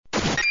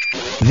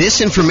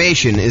This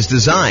information is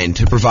designed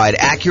to provide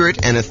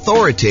accurate and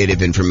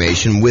authoritative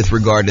information with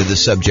regard to the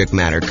subject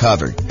matter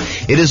covered.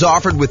 It is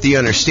offered with the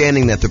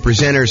understanding that the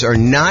presenters are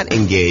not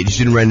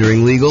engaged in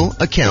rendering legal,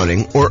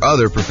 accounting, or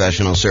other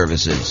professional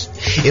services.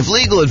 If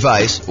legal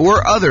advice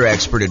or other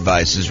expert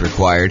advice is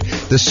required,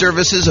 the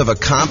services of a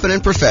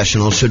competent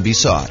professional should be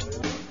sought.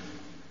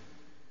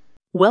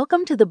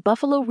 Welcome to the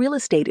Buffalo Real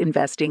Estate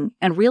Investing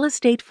and Real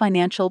Estate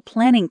Financial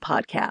Planning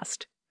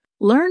Podcast.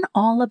 Learn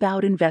all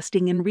about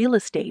investing in real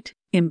estate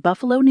in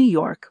Buffalo, New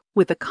York,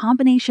 with a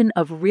combination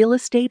of real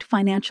estate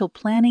financial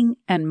planning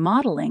and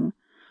modeling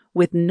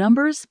with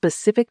numbers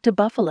specific to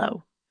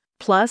Buffalo,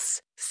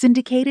 plus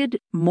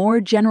syndicated,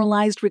 more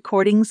generalized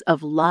recordings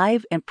of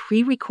live and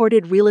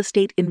pre-recorded real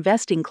estate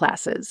investing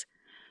classes,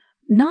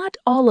 not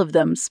all of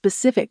them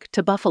specific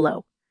to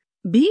Buffalo.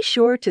 Be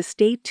sure to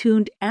stay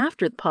tuned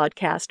after the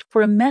podcast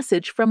for a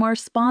message from our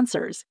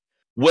sponsors.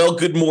 Well,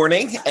 good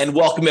morning and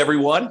welcome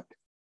everyone.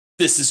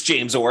 This is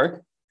James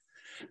Orr,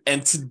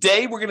 and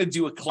today we're going to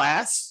do a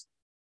class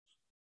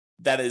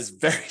that is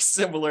very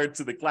similar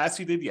to the class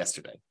we did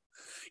yesterday.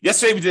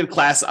 Yesterday, we did a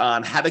class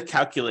on how to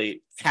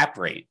calculate cap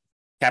rate,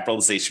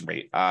 capitalization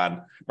rate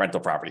on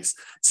rental properties.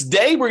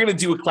 Today, we're going to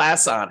do a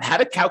class on how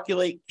to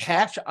calculate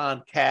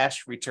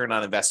cash-on-cash return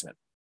on investment.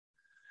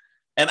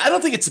 And I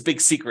don't think it's a big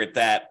secret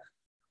that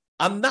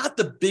I'm not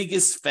the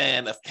biggest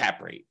fan of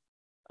cap rate.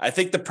 I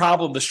think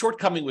the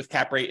shortcoming with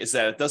cap rate is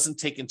that it doesn't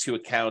take into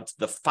account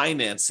the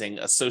financing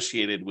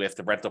associated with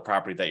the rental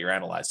property that you're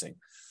analyzing.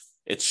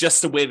 It's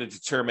just a way to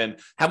determine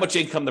how much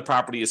income the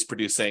property is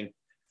producing,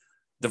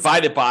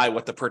 divided by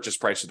what the purchase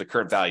price or the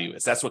current value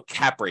is. That's what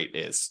cap rate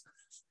is.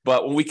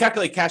 But when we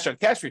calculate cash on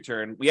cash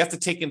return, we have to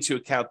take into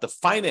account the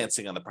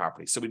financing on the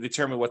property. So we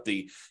determine what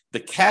the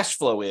cash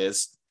flow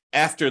is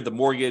after the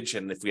mortgage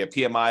and if we have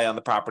PMI on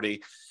the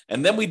property.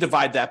 And then we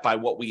divide that by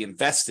what we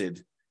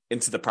invested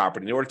into the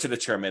property in order to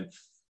determine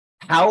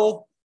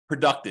how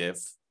productive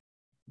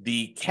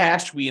the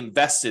cash we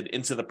invested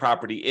into the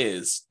property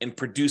is in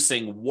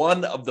producing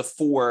one of the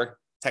four,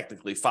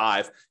 technically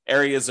five,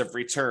 areas of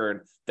return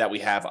that we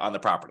have on the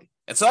property.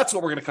 And so that's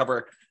what we're going to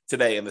cover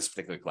today in this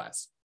particular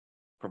class,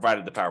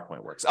 provided the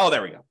PowerPoint works. Oh,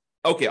 there we go.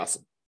 Okay,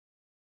 awesome.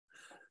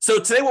 So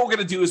today what we're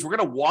going to do is we're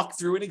going to walk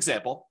through an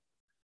example,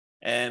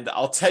 and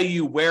I'll tell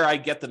you where I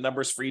get the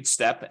numbers for each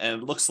step.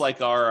 And it looks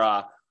like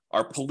our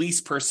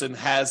police person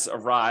has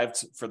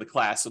arrived for the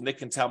class, so Nick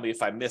can tell me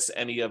if I miss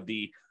any of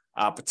the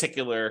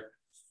particular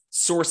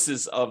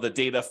sources of the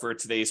data for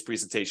today's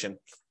presentation.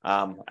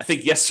 I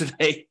think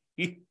yesterday,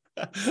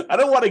 I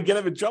don't want to get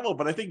him in trouble,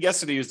 but I think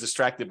yesterday he was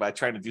distracted by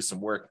trying to do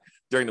some work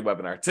during the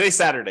webinar. Today's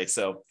Saturday,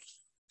 so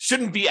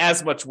shouldn't be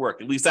as much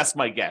work. At least that's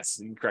my guess.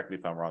 You can correct me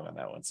if I'm wrong on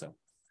that one. So,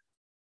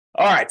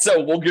 all right,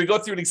 so we're going to go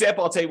through an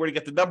example. I'll tell you where to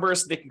get the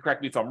numbers. Nick can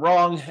correct me if I'm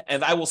wrong.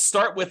 And I will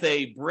start with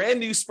a brand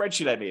new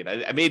spreadsheet I made.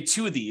 I made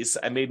two of these.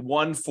 I made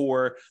one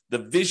for the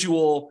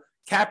visual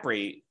cap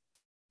rate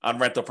on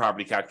rental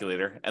property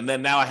calculator. And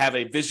then now I have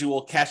a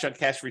visual cash on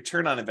cash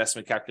return on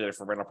investment calculator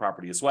for rental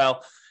property as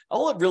well.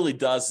 All it really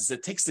does is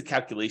it takes the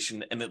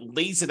calculation and it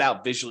lays it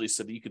out visually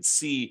so that you could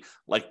see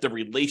like the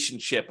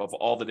relationship of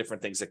all the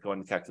different things that go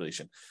into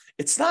calculation.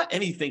 It's not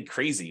anything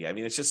crazy. I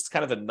mean, it's just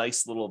kind of a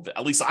nice little,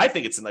 at least I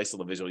think it's a nice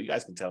little visual. You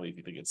guys can tell me if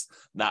you think it's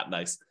not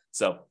nice.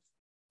 So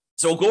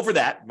we'll go over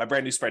that, my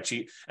brand new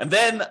spreadsheet. And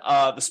then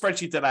the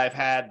spreadsheet that I've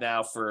had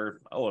now for,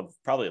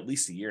 probably at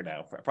least a year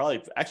now.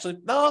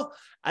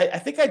 I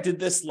think I did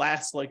this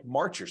last like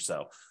March or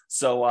so.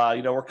 So,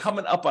 we're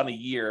coming up on a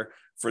year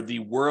for the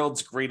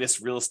world's greatest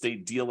real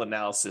estate deal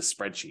analysis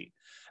spreadsheet.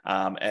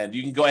 And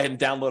you can go ahead and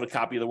download a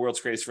copy of the world's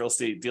greatest real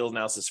estate deal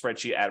analysis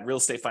spreadsheet at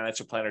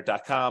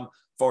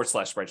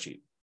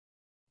realestatefinancialplanner.com/spreadsheet.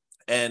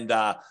 And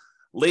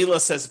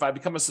Layla says, if I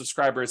become a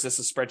subscriber, is this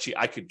a spreadsheet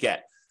I could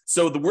get?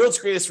 So the world's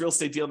greatest real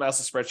estate deal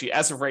analysis spreadsheet,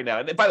 as of right now,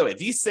 and by the way,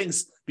 these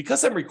things,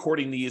 because I'm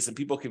recording these and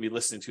people can be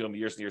listening to them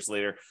years and years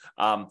later,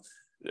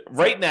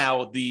 right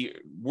now, the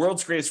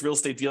world's greatest real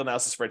estate deal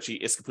analysis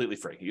spreadsheet is completely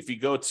free. If you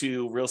go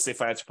to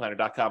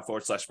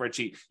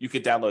realestatefinancialplanner.com/spreadsheet, you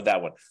could download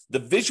that one. The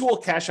visual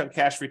cash on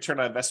cash return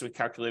on investment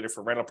calculator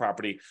for rental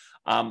property,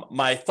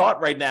 my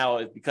thought right now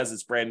is, because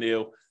it's brand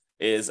new,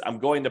 is I'm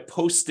going to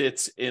post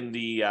it in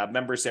the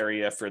members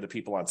area for the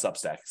people on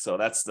Substack. So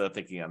that's the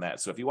thinking on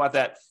that. So if you want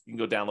that, you can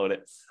go download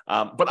it.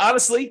 But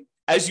honestly,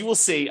 as you will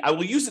see, I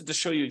will use it to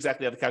show you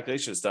exactly how the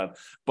calculation is done.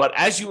 But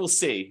as you will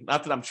see,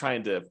 not that I'm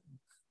trying to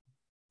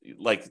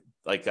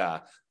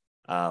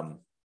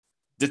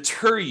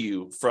deter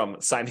you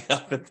from signing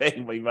up and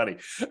paying me money.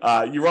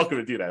 You're welcome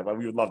to do that.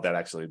 We would love that,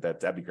 actually.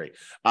 That'd be great.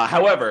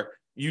 However,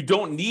 you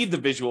don't need the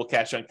visual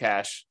cash on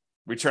cash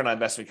return on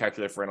investment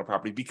calculator for rental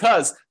property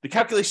because the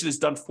calculation is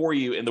done for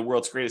you in the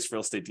world's greatest real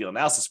estate deal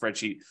analysis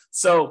spreadsheet.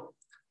 So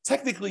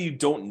technically you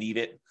don't need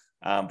it,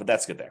 but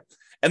that's good there.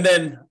 And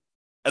then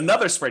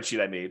another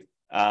spreadsheet I made,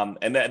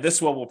 and this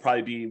one will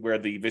probably be where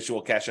the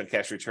visual cash on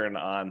cash return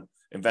on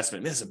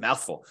investment. This is a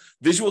mouthful.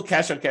 Visual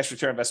cash-on-cash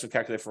return investment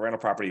calculator for rental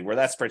property, where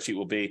that spreadsheet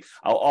will be.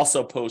 I'll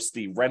also post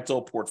the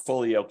rental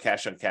portfolio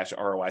cash-on-cash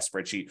ROI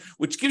spreadsheet,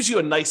 which gives you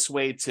a nice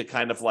way to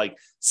kind of like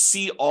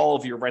see all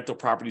of your rental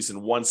properties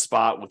in one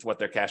spot with what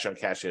their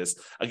cash-on-cash is.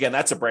 Again,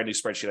 that's a brand new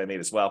spreadsheet I made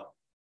as well.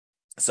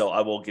 So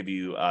I will give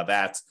you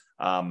that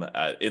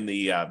in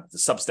the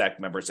Substack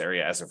members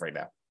area as of right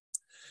now.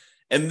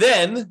 And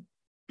then,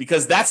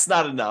 because that's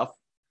not enough,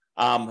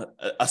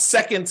 a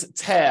second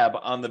tab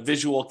on the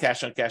visual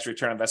cash-on-cash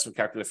return on investment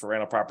calculator for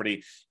rental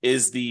property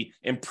is the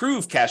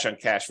improved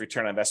cash-on-cash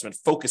return on investment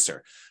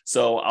focuser.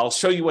 So I'll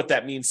show you what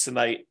that means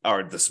tonight,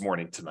 or this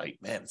morning tonight.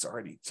 Man, it's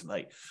already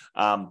tonight.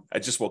 I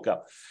just woke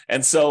up.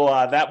 And so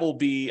that will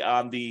be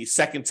on the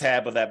second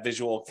tab of that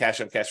visual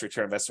cash-on-cash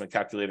return on investment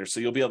calculator. So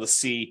you'll be able to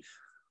see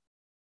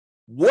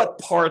what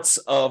parts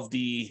of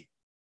the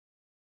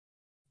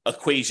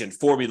equation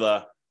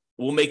formula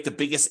will make the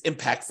biggest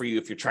impact for you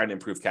if you're trying to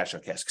improve cash on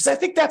cash. Because I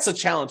think that's a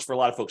challenge for a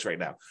lot of folks right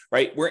now,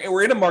 right?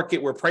 We're in a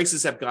market where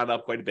prices have gone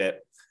up quite a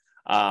bit.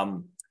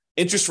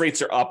 Interest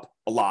rates are up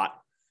a lot.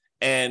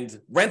 And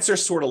rents are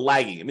sort of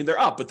lagging. I mean, they're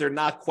up, but they're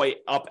not quite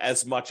up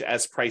as much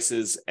as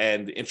prices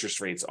and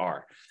interest rates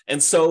are.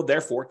 And so,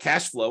 therefore,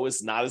 cash flow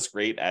is not as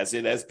great as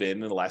it has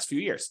been in the last few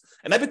years.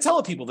 And I've been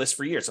telling people this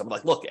for years. I'm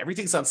like, look,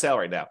 everything's on sale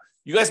right now.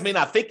 You guys may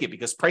not think it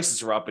because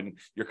prices are up and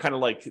you're kind of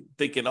like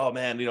thinking, oh,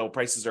 man,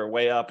 prices are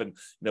way up and,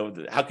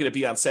 how can it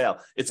be on sale?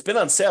 It's been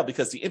on sale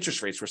because the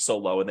interest rates were so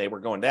low and they were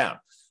going down.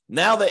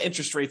 Now that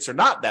interest rates are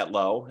not that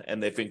low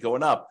and they've been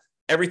going up,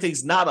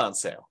 everything's not on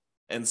sale.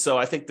 And so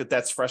I think that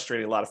that's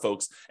frustrating a lot of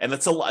folks. And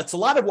it's a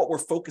lot of what we're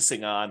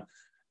focusing on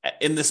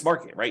in this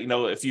market, right?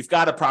 If you've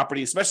got a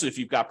property, especially if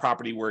you've got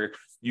property where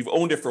you've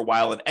owned it for a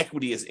while and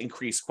equity has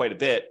increased quite a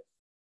bit,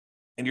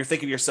 and you're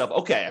thinking to yourself,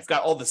 okay, I've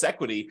got all this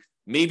equity,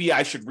 maybe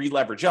I should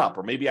re-leverage up,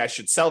 or maybe I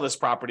should sell this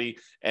property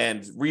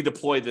and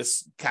redeploy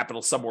this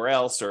capital somewhere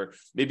else, or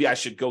maybe I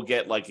should go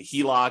get like a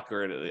HELOC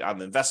or on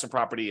the investment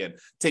property and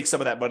take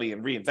some of that money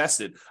and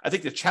reinvest it. I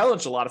think the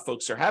challenge a lot of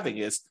folks are having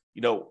is,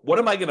 what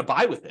am I going to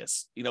buy with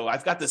this?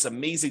 I've got this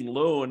amazing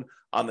loan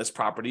on this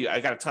property. I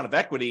got a ton of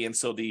equity. And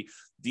so the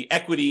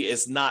equity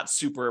is not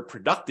super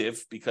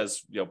productive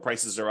because,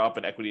 prices are up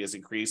and equity has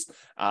increased.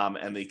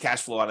 And the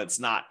cash flow on it's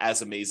not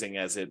as amazing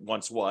as it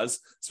once was,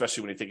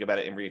 especially when you think about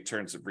it in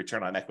return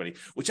on equity,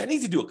 which I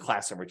need to do a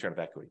class on return of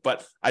equity,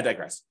 but I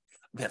digress.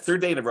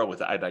 Third day in a row with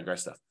the I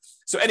digress stuff.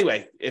 So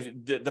anyway, if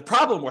the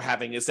problem we're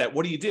having is that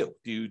what do? Do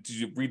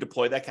you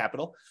redeploy that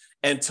capital?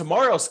 And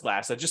tomorrow's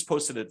class, I just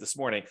posted it this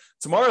morning.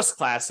 Tomorrow's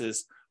class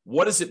is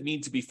what does it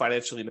mean to be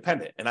financially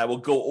independent? And I will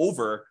go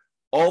over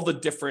all the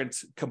different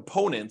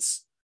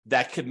components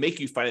that could make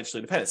you financially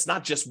independent. It's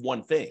not just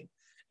one thing.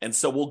 And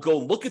so we'll go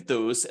look at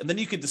those and then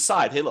you can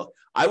decide, hey, look,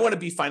 I want to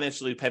be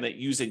financially independent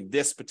using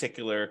this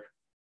particular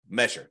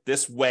measure,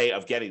 this way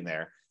of getting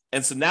there.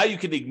 And so now you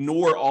can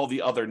ignore all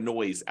the other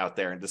noise out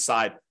there and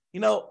decide,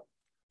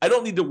 I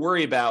don't need to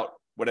worry about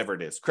whatever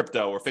it is,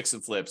 crypto or fix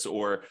and flips,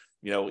 or,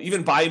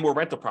 even buying more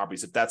rental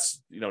properties. If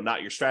that's,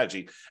 not your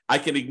strategy, I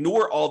can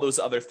ignore all those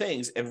other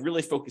things and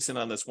really focus in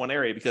on this one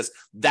area because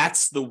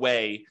that's the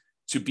way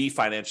to be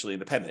financially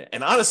independent.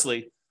 And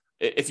honestly,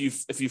 if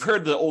you've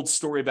heard the old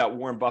story about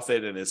Warren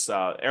Buffett and his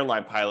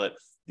airline pilot,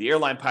 the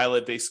airline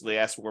pilot basically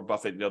asked Warren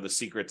Buffett, the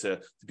secret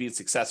to being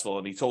successful.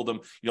 And he told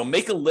him,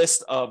 make a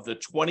list of the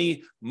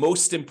 20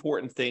 most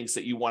important things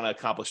that you want to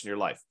accomplish in your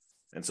life.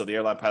 And so the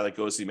airline pilot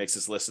goes, he makes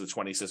this list of the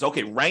 20, says,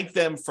 okay, rank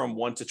them from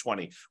 1 to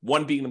 20,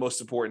 1 being the most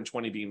important,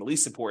 20 being the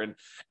least important.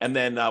 And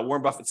then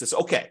Warren Buffett says,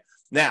 okay,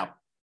 now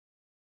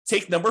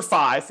take number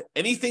 5,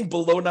 anything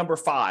below number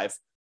 5,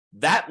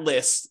 that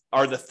list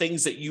are the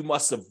things that you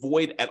must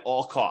avoid at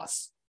all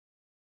costs.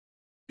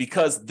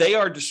 Because they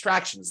are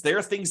distractions. They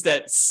are things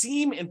that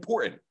seem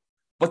important,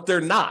 but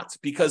they're not,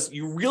 because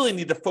you really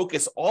need to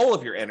focus all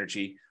of your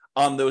energy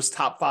on those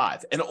top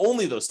 5 and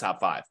only those top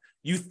 5.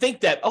 You think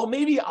that, oh,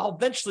 maybe I'll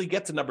eventually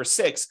get to number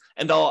 6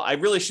 and I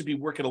really should be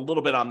working a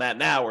little bit on that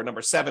now, or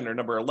number 7 or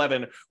number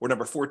 11 or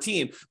number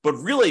 14. But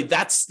really,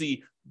 that's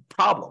the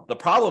problem. The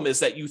problem is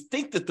that you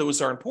think that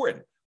those are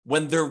important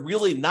when they're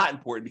really not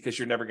important because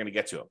you're never going to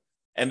get to them.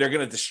 And they're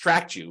going to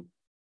distract you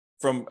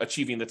from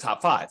achieving the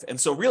top 5. And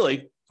so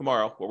really,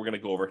 tomorrow, what we're going to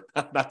go over,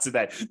 not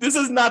today, this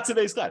is not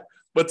today's class,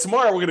 but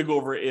tomorrow we're going to go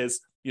over is,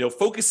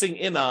 focusing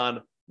in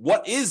on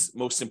what is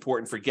most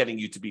important for getting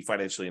you to be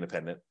financially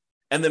independent.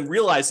 And then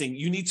realizing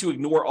you need to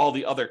ignore all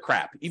the other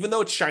crap, even though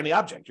it's shiny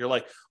object. You're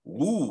like,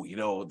 ooh,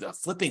 the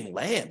flipping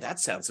land, that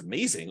sounds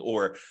amazing.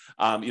 Or,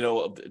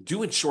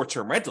 doing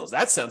short-term rentals,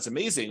 that sounds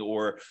amazing.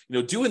 Or,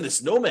 doing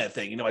this nomad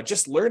thing, I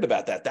just learned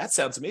about that. That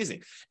sounds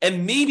amazing.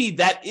 And maybe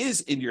that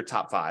is in your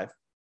top 5.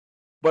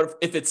 But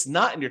if it's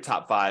not in your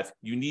top 5,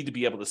 you need to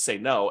be able to say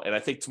no. And I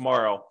think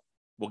tomorrow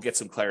we'll get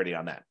some clarity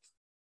on that.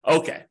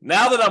 Okay,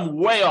 now that I'm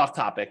way off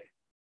topic,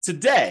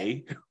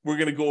 today we're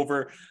going to go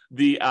over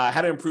the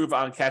how to improve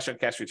on cash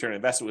return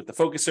investment with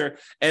the focuser.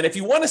 And if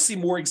you want to see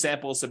more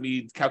examples of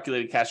me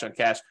calculating cash on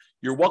cash,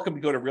 you're welcome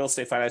to go to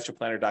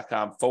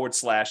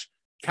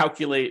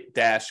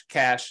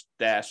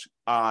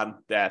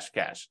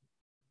realestatefinancialplanner.com/calculate-cash-on-cash.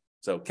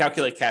 So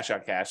calculate cash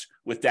on cash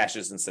with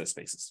dashes instead of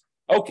spaces.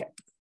 Okay.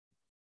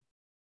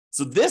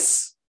 So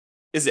this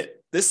is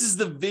it. This is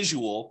the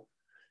visual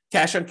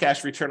cash on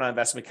cash return on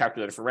investment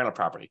calculator for rental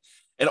property.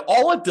 And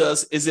all it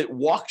does is it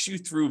walks you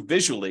through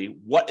visually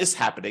what is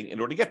happening in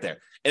order to get there.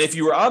 And if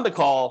you were on the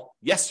call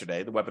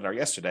yesterday, the webinar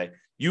yesterday,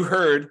 you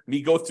heard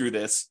me go through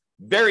this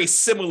very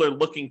similar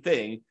looking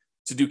thing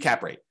to do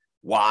cap rate.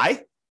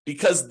 Why?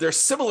 Because they're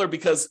similar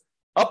because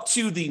up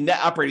to the net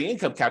operating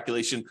income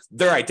calculation,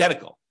 they're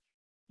identical.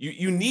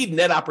 You need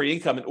net operating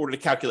income in order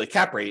to calculate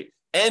cap rate,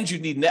 and you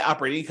need net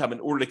operating income in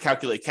order to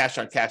calculate cash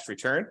on cash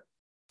return.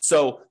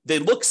 So they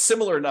look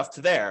similar enough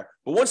to there,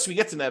 but once we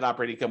get to net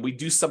operating income, we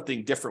do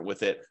something different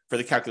with it for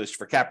the calculation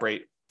for cap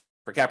rate.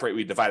 For cap rate,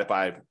 we divide it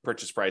by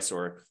purchase price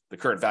or the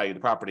current value of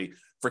the property.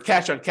 For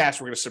cash on cash,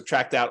 we're going to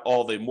subtract out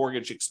all the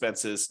mortgage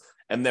expenses,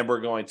 and then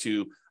we're going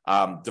to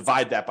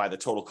divide that by the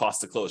total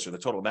cost to close, or the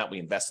total amount we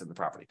invest in the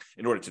property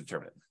in order to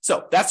determine it.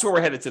 So that's where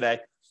we're headed today.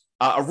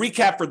 A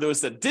recap for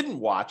those that didn't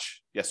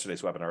watch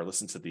yesterday's webinar or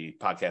listen to the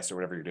podcast or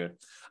whatever you're doing.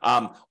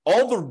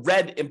 All the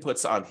red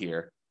inputs on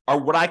here are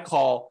what I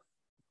call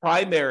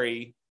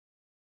primary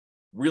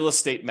real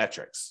estate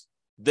metrics.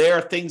 They are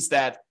things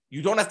that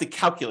you don't have to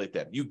calculate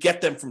them. You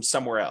get them from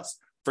somewhere else.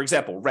 For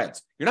example, rent.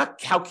 You're not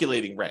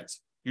calculating rent.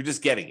 You're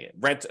just getting it.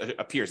 Rent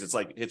appears.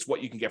 It's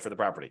what you can get for the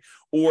property.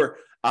 Or,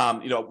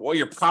 what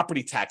your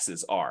property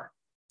taxes are.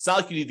 It's not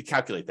like you need to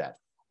calculate that.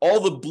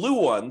 All the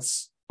blue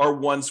ones are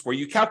ones where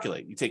you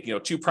calculate. You take,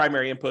 two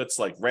primary inputs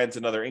like rent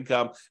and other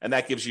income, and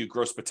that gives you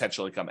gross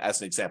potential income as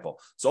an example.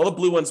 So all the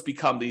blue ones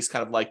become these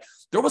kind of like,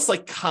 they're almost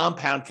like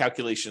compound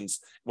calculations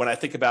when I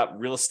think about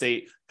real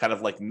estate kind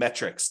of like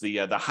metrics,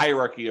 the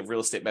hierarchy of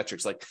real estate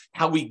metrics, like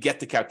how we get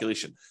the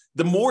calculation.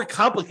 The more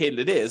complicated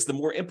it is, the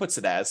more inputs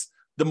it has,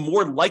 the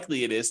more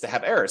likely it is to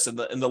have errors, and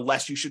the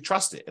less you should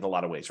trust it in a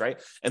lot of ways, right?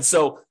 And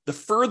so the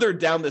further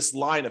down this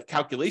line of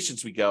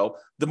calculations we go,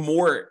 the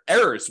more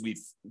errors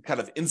we've kind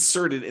of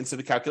inserted into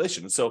the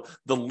calculation. And so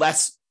the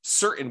less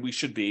certain we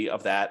should be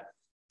of that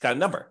kind of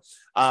number.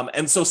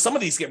 And so some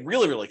of these get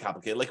really, really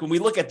complicated. Like when we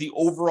look at the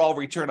overall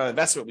return on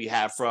investment we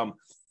have from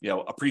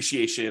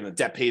appreciation and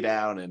debt pay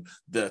down and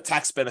the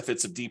tax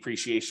benefits of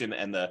depreciation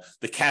and the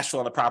cash flow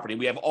on the property.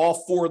 We have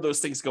all four of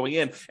those things going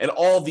in, and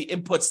all the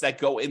inputs that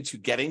go into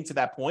getting to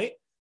that point.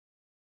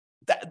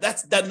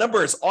 That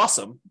number is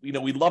awesome. We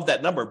love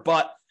that number,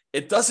 but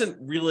it doesn't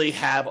really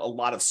have a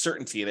lot of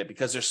certainty in it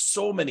because there's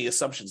so many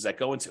assumptions that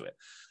go into it.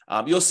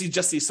 You'll see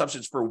just the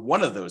assumptions for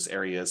one of those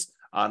areas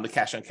on the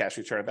cash on cash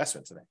return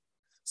investment today.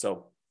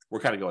 So we're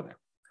kind of going there.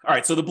 All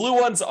right. So the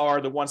blue ones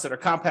are the ones that are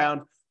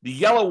compound. The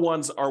yellow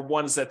ones are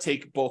ones that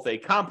take both a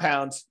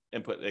compound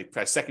and put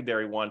a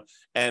secondary one,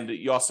 and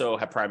you also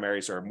have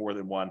primaries or more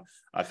than one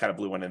kind of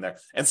blue one in there.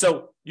 And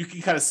so you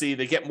can kind of see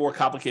they get more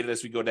complicated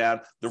as we go down.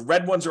 The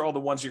red ones are all the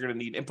ones you're going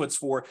to need inputs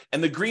for,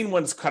 and the green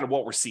one's kind of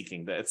what we're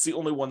seeking. It's the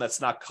only one that's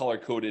not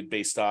color-coded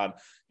based on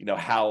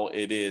how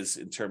it is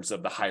in terms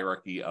of the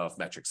hierarchy of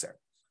metrics there.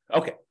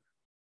 Okay,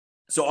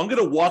 so I'm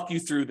going to walk you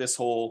through this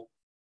whole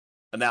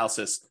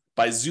analysis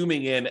by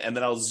zooming in, and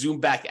then I'll zoom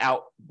back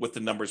out with the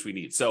numbers we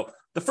need. So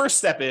the first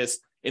step is,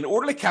 in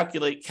order to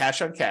calculate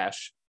cash on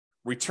cash,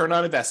 return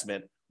on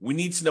investment, we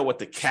need to know what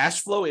the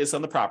cash flow is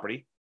on the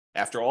property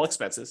after all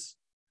expenses,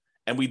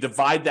 and we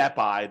divide that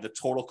by the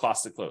total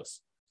cost to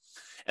close.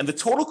 And the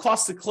total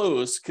cost to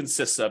close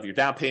consists of your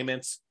down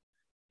payments,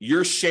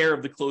 your share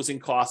of the closing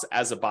costs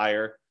as a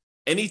buyer,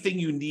 anything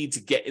you need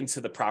to get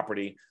into the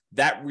property,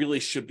 that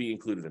really should be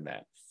included in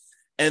that.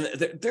 And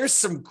there's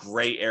some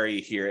gray area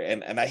here,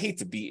 and I hate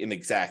to be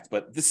inexact,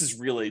 but this is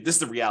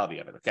the reality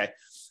of it, okay?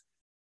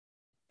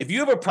 If you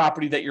have a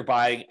property that you're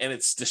buying and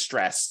it's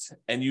distressed,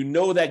 and you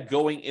know that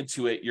going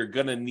into it, you're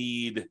going to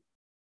need,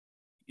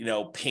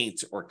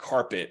 paint or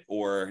carpet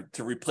or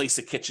to replace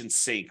a kitchen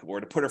sink or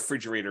to put a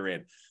refrigerator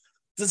in,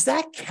 does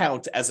that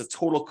count as a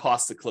total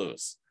cost to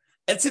close?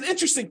 And it's an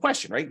interesting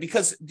question, right?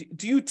 Because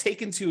do you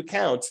take into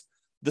account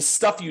the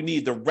stuff you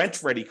need, the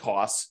rent-ready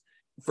costs,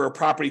 for a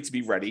property to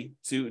be ready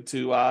to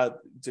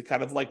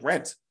kind of like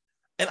rent?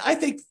 And I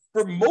think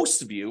for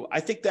most of you, I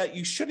think that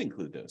you should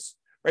include those,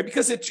 right?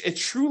 Because it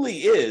truly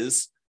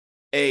is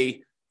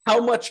how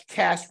much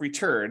cash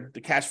return,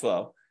 the cash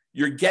flow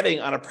you're getting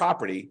on a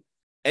property,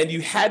 and you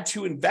had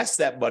to invest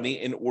that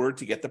money in order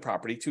to get the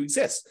property to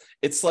exist.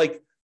 It's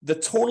like the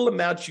total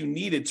amount you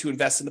needed to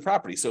invest in the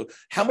property. So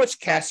how much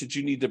cash did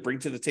you need to bring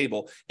to the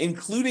table,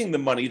 including the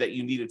money that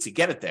you needed to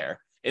get it there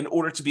in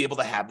order to be able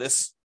to have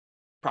this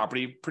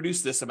property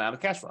produce this amount of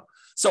cash flow?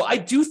 So I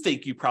do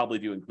think you probably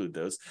do include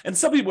those. And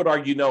some people would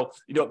argue,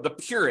 the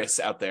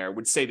purists out there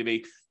would say to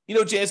me,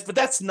 James, but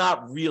that's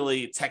not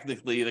really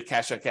technically the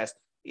cash on cash.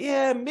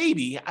 Yeah,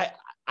 maybe. I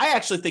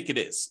actually think it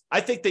is.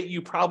 I think that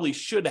you probably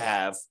should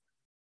have,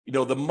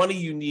 the money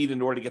you need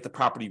in order to get the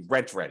property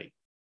rent ready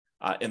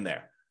in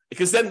there.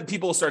 Because then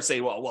people will start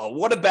saying, well,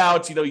 what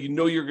about, you're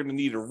going to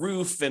need a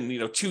roof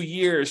and, 2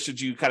 years,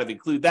 should you kind of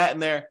include that in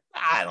there?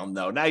 I don't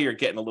know. Now you're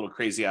getting a little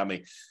crazy on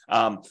me.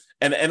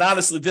 And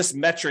honestly, this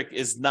metric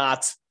is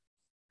not,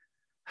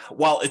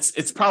 while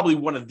it's probably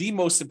one of the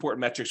most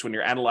important metrics when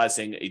you're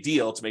analyzing a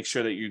deal to make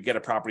sure that you get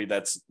a property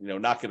that's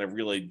not going to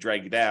really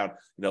drag you down,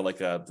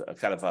 like a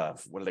kind of a,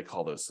 what do they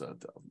call those?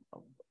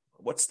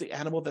 What's the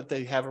animal that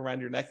they have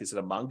around your neck? Is it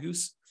a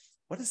mongoose?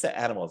 What is the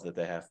animal that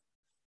they have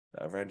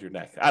around your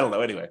neck? I don't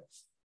know. Anyway,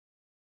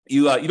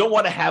 you don't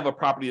want to have a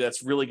property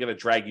that's really going to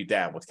drag you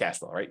down with cash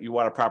flow, right? You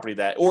want a property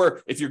that,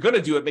 or if you're going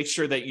to do it, make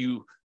sure that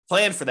you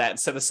plan for that and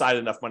set aside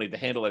enough money to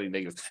handle any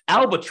negatives.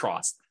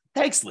 Albatross.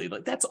 Thanks, Lee.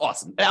 Like, that's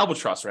awesome.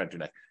 Albatross around your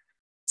neck.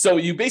 So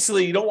you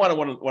don't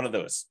want one of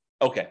those.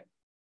 Okay.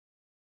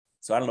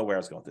 So I don't know where I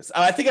was going with this.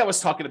 I think I was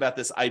talking about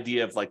this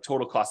idea of like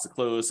total cost to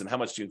close and how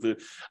much do you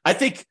include. I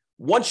think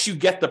once you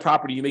get the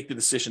property, you make the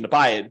decision to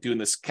buy it, doing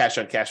this cash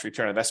on cash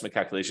return investment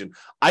calculation.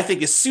 I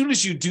think as soon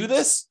as you do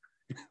this,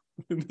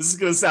 this is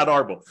going to sound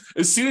horrible.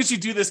 As soon as you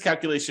do this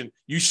calculation,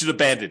 you should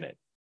abandon it,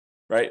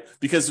 right?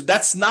 Because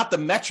that's not the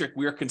metric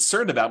we are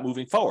concerned about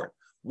moving forward.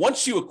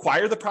 Once you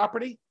acquire the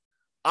property,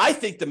 I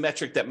think the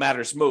metric that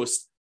matters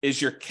most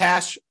is your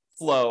cash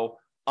flow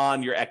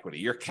on your equity,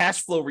 your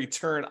cash flow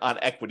return on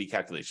equity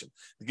calculation,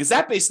 because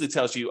that basically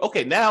tells you,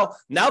 okay, now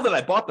that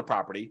I bought the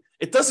property,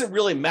 it doesn't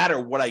really matter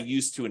what I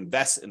use to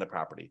invest in the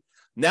property.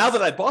 Now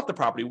that I bought the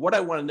property, what I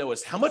want to know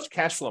is how much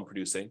cash flow I'm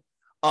producing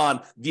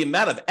on the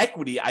amount of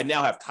equity I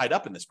now have tied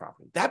up in this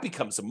property. That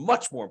becomes a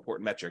much more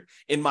important metric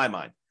in my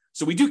mind.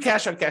 So we do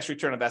cash on cash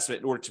return investment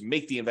in order to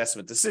make the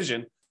investment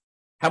decision.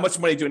 How much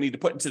money do I need to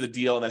put into the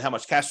deal? And then how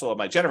much cash flow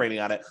am I generating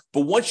on it?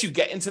 But once you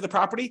get into the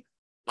property,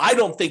 I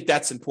don't think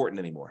that's important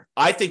anymore.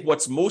 I think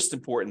what's most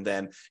important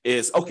then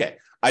is, okay,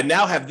 I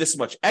now have this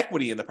much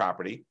equity in the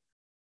property,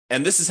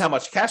 and this is how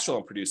much cash flow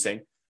I'm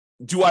producing.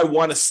 Do I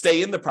want to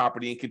stay in the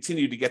property and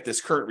continue to get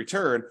this current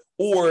return?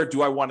 Or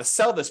do I want to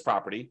sell this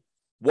property,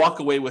 walk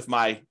away with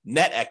my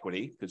net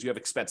equity, because you have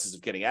expenses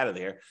of getting out of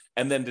there,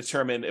 and then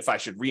determine if I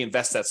should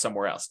reinvest that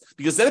somewhere else?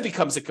 Because then it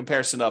becomes a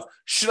comparison of,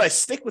 should I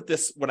stick with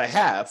this, what I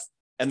have,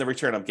 and the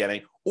return I'm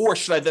getting, or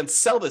should I then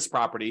sell this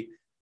property,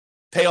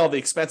 pay all the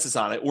expenses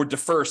on it, or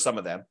defer some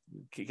of them?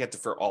 You can't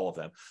defer all of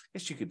them. I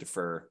guess you could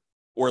defer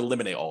or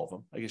eliminate all of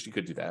them. I guess you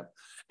could do that.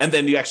 And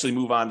then you actually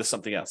move on to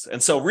something else.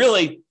 And so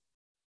really,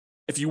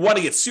 if you want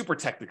to get super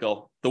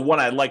technical, the one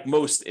I like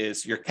most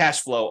is your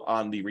cash flow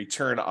on the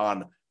return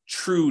on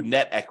true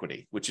net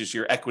equity, which is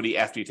your equity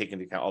after you take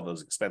into account all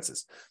those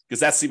expenses, because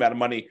that's the amount of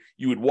money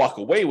you would walk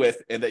away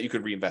with and that you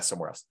could reinvest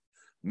somewhere else.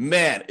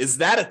 Man, is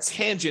that a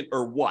tangent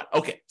or what?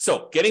 Okay,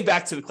 so getting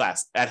back to the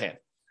class at hand.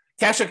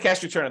 Cash on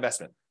cash return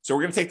investment. So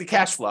we're going to take the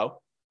cash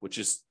flow, which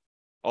is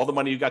all the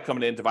money you got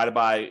coming in, divided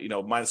by,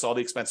 minus all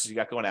the expenses you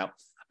got going out,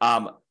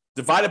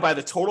 divided by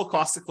the total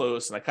cost to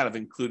close. And I kind of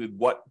included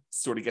what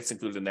sort of gets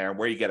included in there and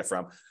where you get it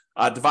from.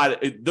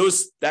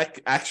 That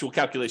actual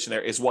calculation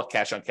there is what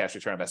cash on cash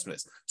return investment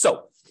is.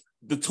 So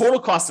the total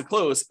cost to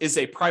close is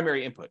a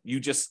primary input. You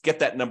just get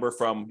that number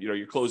from,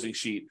 your closing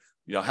sheet,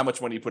 how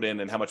much money you put in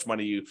and how much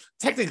money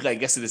technically, I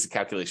guess it is a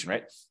calculation,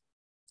 right?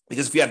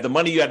 Because if you have the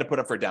money you had to put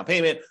up for a down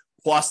payment,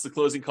 plus the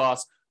closing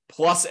costs,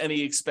 plus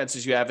any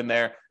expenses you have in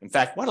there. In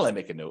fact, why don't I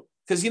make a note?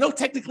 Because,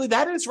 technically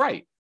that is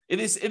right. It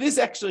is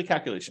actually a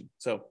calculation.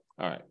 So,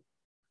 all right.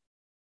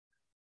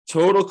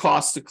 Total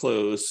cost to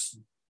close.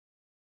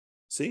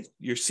 See,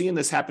 you're seeing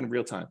this happen in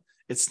real time.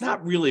 It's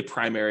not really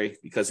primary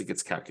because it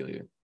gets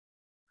calculated.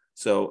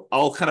 So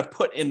I'll kind of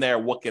put in there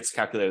what gets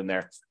calculated in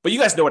there, but you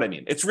guys know what I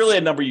mean. It's really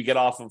a number you get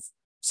off of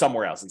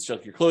somewhere else. It's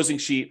just your closing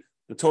sheet,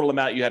 the total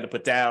amount you had to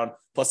put down,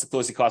 plus the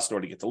closing costs in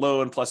order to get the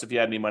loan, plus if you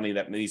had any money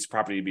that needs the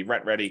property to be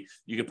rent ready,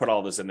 you can put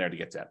all this in there to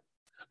get that.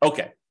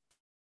 Okay.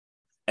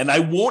 And I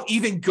won't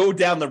even go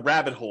down the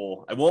rabbit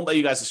hole. I won't let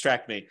you guys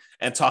distract me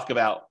and talk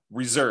about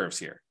reserves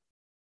here,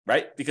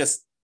 right?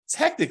 Because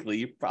technically,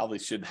 you probably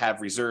should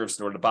have reserves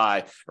in order to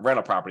buy a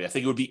rental property. I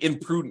think it would be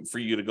imprudent for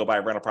you to go buy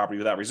a rental property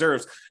without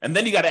reserves. And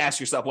then you got to ask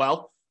yourself,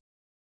 well,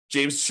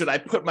 James, should I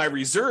put my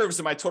reserves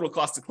in my total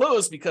cost to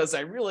close? Because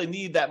I really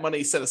need that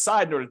money set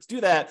aside in order to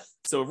do that.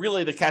 So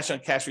really the cash on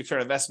cash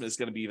return investment is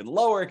going to be even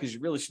lower because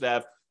you really should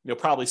have,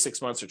 probably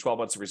 6 months or 12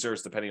 months of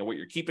reserves, depending on what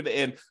you're keeping it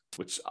in,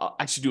 which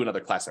I should do another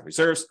class on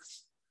reserves.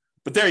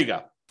 But there you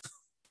go.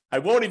 I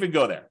won't even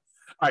go there.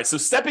 All right, so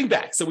stepping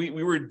back. So we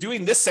were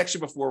doing this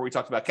section before where we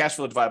talked about cash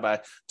flow divided by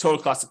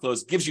total cost to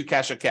close gives you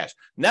cash on cash.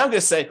 Now I'm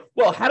going to say,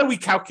 well, how do we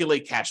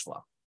calculate cash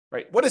flow,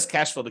 right? What does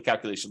cash flow, the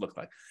calculation look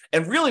like?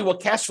 And really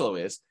what cash flow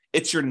is,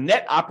 it's your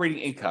net operating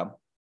income,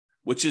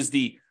 which is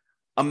the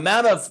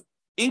amount of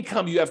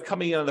income you have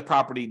coming in on the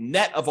property,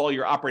 net of all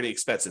your operating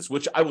expenses,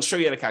 which I will show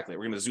you how to calculate.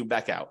 We're going to zoom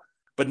back out.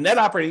 But net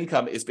operating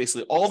income is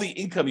basically all the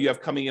income you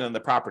have coming in on the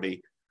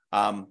property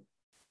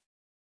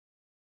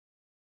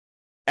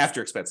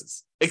after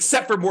expenses,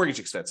 except for mortgage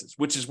expenses,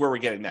 which is where we're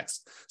getting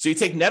next. So you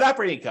take net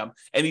operating income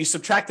and you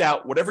subtract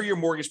out whatever your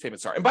mortgage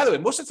payments are. And by the way,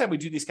 most of the time we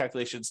do these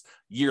calculations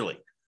yearly.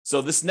 So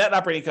this net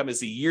operating income is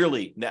the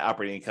yearly net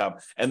operating income,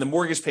 and the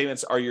mortgage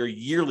payments are your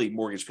yearly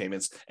mortgage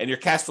payments, and your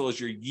cash flow is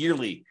your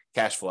yearly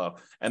cash flow.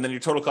 And then your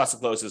total cost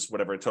of close is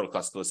whatever total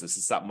cost of close is.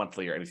 It's not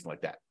monthly or anything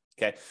like that.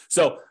 Okay.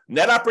 So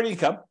net operating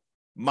income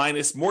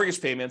minus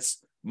mortgage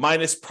payments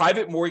minus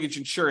private mortgage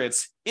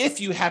insurance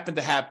if you happen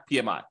to have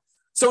PMI.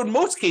 So in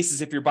most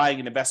cases, if you're buying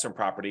an investment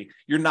property,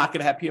 you're not going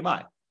to have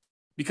PMI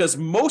because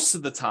most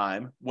of the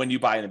time when you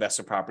buy an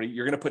investment property,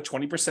 you're going to put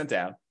 20%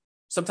 down,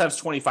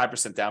 sometimes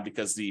 25% down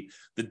because the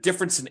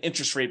difference in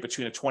interest rate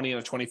between a 20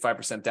 and a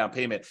 25% down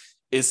payment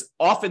is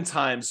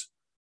oftentimes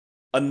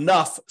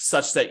enough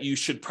such that you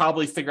should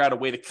probably figure out a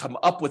way to come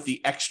up with the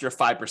extra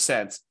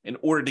 5% in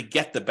order to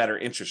get the better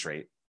interest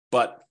rate.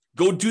 But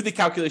go do the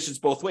calculations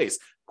both ways.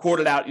 Quote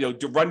it out,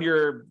 to run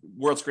your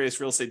world's greatest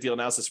real estate deal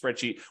analysis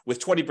spreadsheet with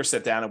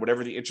 20% down and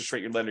whatever the interest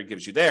rate your lender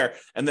gives you there,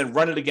 and then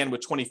run it again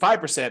with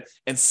 25%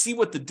 and see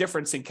what the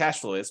difference in cash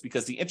flow is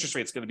because the interest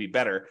rate is going to be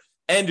better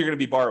and you're going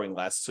to be borrowing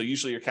less. So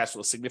usually your cash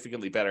flow is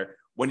significantly better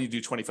when you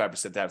do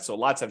 25% down. So a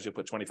lot of times you'll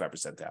put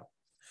 25% down.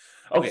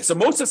 Okay, so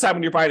most of the time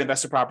when you're buying an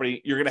investment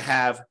property, you're going to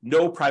have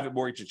no private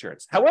mortgage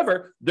insurance.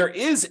 However, there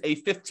is a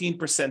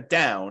 15%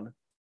 down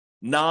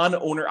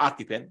non-owner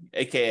occupant,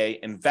 aka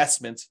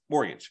investment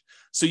mortgage.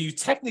 So you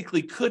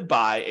technically could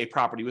buy a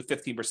property with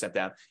 15%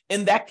 down.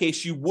 In that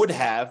case, you would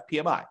have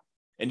PMI.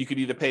 And you could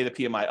either pay the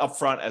PMI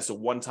upfront as a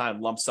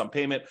one-time lump sum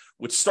payment,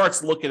 which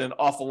starts looking an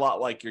awful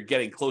lot like you're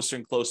getting closer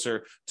and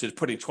closer to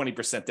putting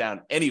 20%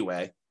 down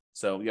anyway.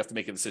 So you have to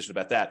make a decision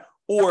about that.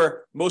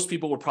 Or most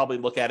people would probably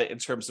look at it in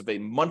terms of a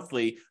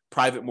monthly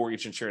private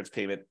mortgage insurance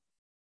payment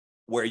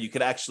where you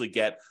could actually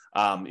get,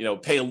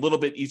 pay a little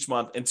bit each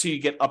month until you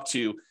get up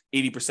to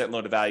 80%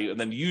 loan to value. And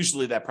then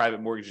usually that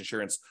private mortgage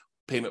insurance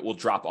payment will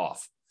drop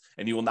off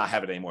and you will not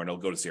have it anymore and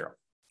it'll go to zero.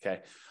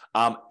 Okay.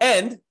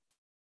 And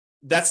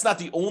that's not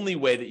the only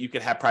way that you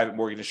can have private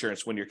mortgage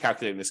insurance when you're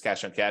calculating this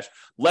cash on cash.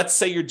 Let's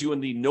say you're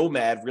doing the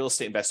nomad real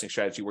estate investing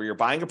strategy where you're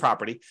buying a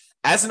property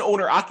as an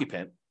owner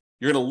occupant.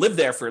 You're going to live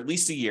there for at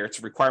least a year. It's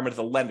a requirement of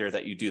the lender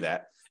that you do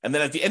that. And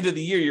then at the end of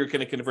the year, you're going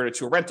to convert it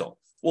to a rental.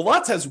 Well, a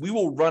lot of times we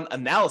will run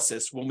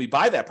analysis when we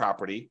buy that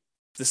property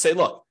to say,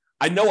 look,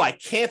 I know I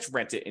can't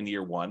rent it in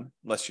year one,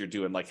 unless you're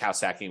doing like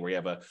house hacking where you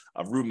have a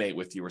roommate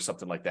with you or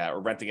something like that,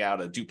 or renting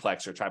out a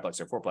duplex or triplex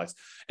or fourplex.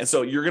 And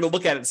so you're going to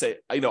look at it and say,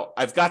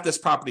 I've got this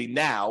property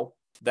now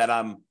that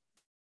I'm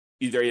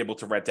either able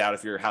to rent out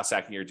if you're house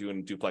hacking or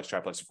doing duplex,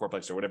 triplex, or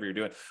fourplex, or whatever you're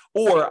doing.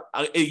 Or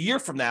a year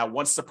from now,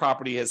 once the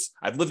property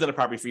I've lived in a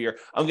property for a year,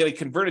 I'm going to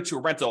convert it to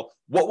a rental.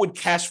 What would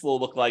cash flow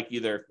look like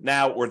either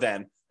now or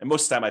then? And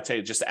most of the time I tell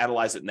you just to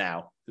analyze it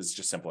now because it's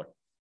just simpler.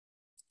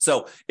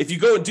 So if you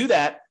go and do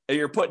that and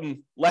you're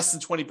putting less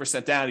than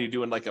 20% down, you're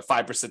doing like a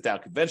 5% down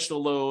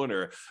conventional loan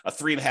or a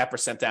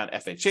 3.5% down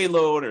FHA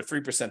loan or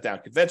 3% down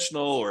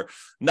conventional or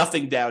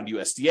nothing down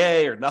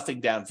USDA or nothing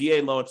down VA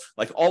loan,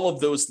 like all of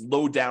those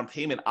low down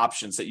payment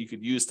options that you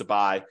could use to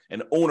buy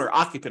an owner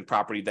occupant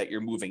property that you're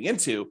moving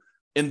into.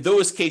 In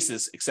those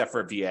cases, except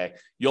for VA,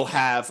 you'll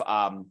have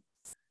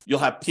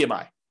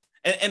PMI.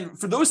 And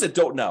for those that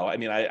don't know,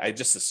 I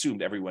just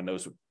assumed everyone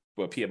knows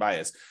what PMI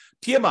is.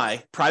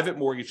 PMI, private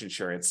mortgage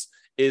insurance,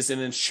 is an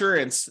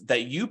insurance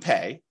that you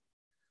pay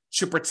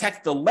to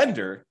protect the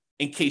lender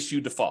in case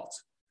you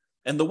default.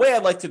 And the way I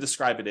like to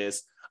describe it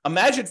is,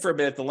 imagine for a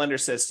minute the lender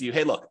says to you,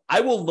 hey, look,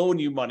 I will loan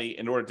you money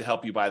in order to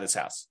help you buy this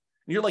house.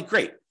 And you're like,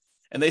 great.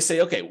 And they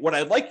say, okay, what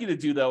I'd like you to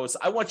do, though, is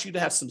I want you to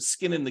have some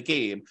skin in the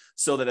game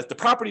so that if the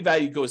property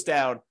value goes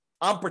down,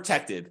 I'm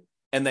protected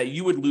and that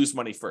you would lose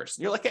money first.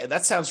 And you're like, hey,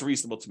 that sounds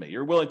reasonable to me.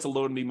 You're willing to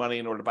loan me money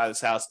in order to buy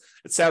this house.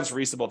 It sounds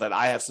reasonable that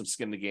I have some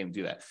skin in the game to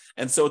do that.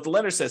 And so what the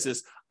lender says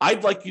is,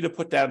 I'd like you to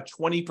put down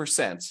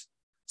 20%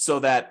 so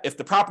that if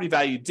the property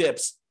value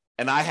dips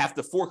and I have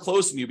to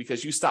foreclose on you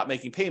because you stop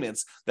making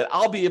payments, that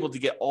I'll be able to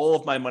get all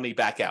of my money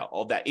back out,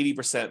 all that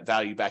 80%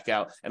 value back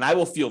out. And I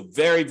will feel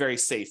very, very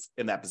safe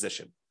in that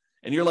position.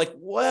 And you're like,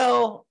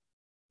 well,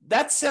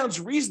 that sounds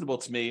reasonable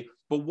to me,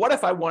 but what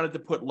if I wanted to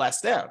put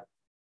less down?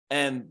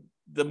 And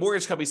the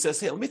mortgage company says,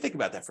 hey, let me think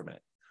about that for a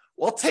minute.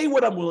 Well, I'll tell you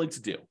what I'm willing to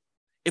do.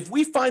 If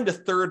we find a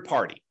third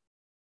party,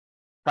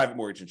 private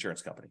mortgage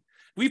insurance company,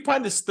 we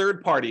find this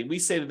third party and we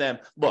say to them,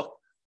 look,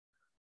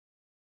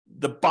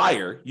 the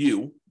buyer,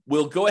 you,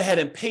 will go ahead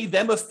and pay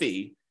them a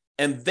fee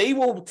and they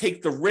will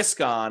take the risk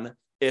on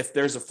if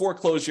there's a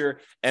foreclosure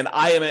and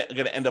I am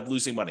going to end up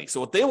losing money. So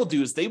what they will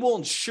do is they will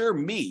insure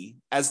me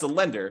as the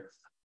lender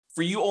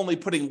for you only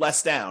putting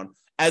less down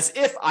as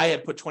if I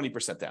had put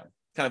 20% down.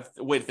 Kind of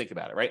a way to think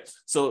about it, right?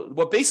 So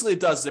what basically it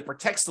does is it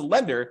protects the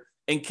lender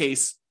in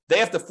case they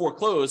have to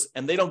foreclose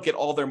and they don't get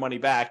all their money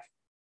back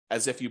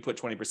as if you put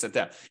 20%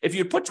 down. If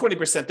you put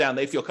 20% down,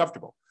 they feel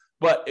comfortable.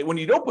 But when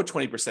you don't put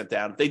 20%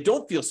 down, they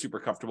don't feel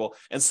super comfortable.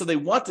 And so they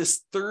want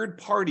this third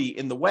party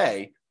in the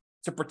way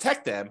to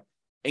protect them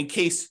in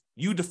case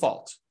you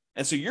default.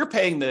 And so you're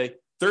paying the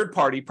third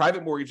party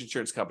private mortgage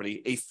insurance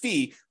company a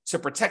fee to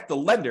protect the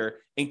lender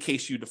in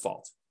case you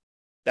default.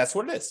 That's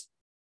what it is.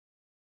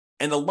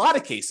 In a lot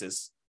of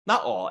cases,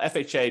 not all,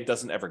 FHA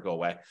doesn't ever go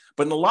away,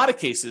 but in a lot of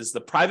cases, the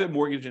private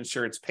mortgage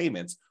insurance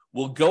payments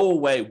will go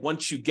away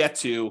once you get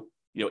to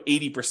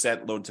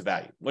 80% loan to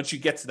value. Once you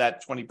get to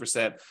that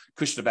 20%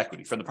 cushion of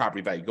equity from the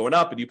property value going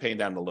up and you paying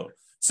down the loan.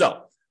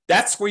 So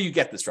That's where you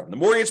get this from. The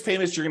mortgage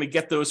payments, you're going to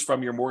get those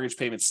from your mortgage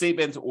payment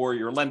statement or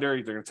your lender.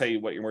 They're going to tell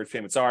you what your mortgage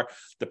payments are.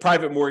 The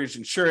private mortgage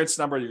insurance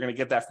number, you're going to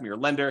get that from your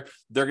lender.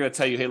 They're going to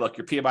tell you, hey, look,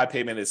 your PMI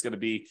payment is going to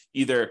be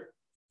either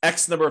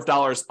X number of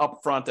dollars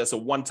upfront as a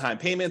one-time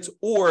payment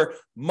or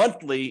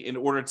monthly in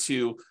order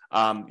to,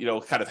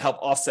 kind of help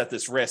offset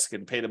this risk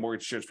and pay the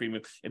mortgage insurance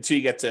premium until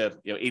you get to,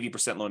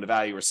 80% loan to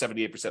value or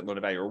 78% loan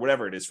to value or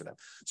whatever it is for them.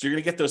 So you're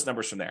going to get those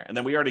numbers from there. And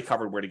then we already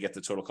covered where to get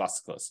the total cost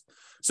to close.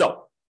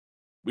 So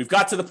we've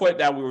got to the point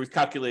now where we've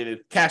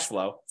calculated cash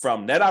flow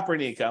from net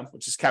operating income,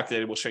 which is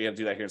calculated. We'll show you how to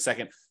do that here in a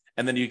second.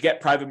 And then you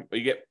get private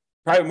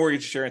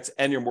mortgage insurance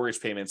and your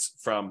mortgage payments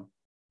from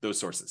those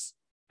sources.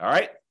 All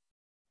right.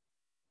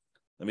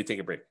 Let me take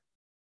a break.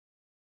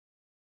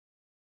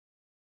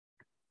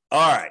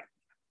 All right.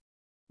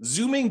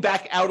 Zooming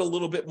back out a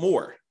little bit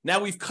more.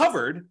 Now we've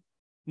covered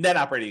net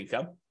operating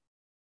income.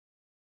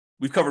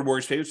 We've covered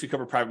mortgage payments. We've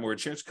covered private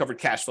mortgage insurance, covered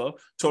cash flow,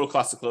 total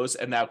cost to close,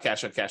 and now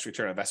cash on cash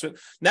return on investment.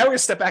 Now we're going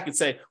to step back and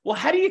say, well,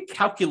 how do you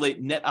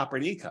calculate net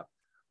operating income?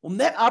 Well,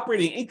 net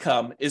operating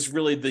income is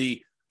really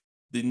the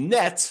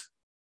net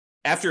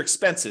after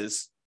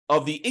expenses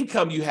of the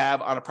income you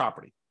have on a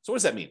property. So what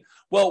does that mean?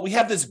 Well, we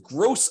have this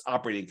gross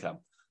operating income.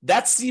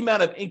 That's the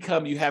amount of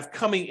income you have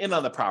coming in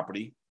on the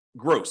property,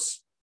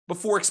 gross,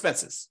 before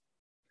expenses.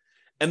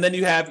 And then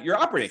you have your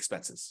operating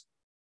expenses.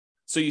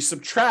 So you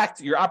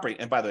subtract your operating,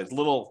 and by the way,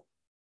 little,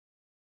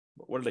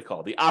 what do they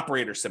call it? The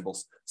operator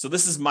symbols. So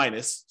this is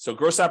minus. So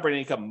gross operating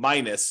income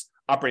minus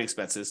operating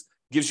expenses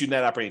gives you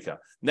net operating income.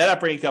 Net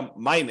operating income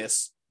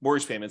minus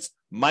mortgage payments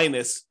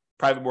minus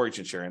private mortgage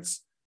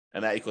insurance,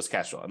 and that equals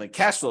cash flow. And then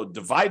cash flow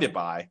divided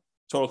by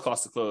total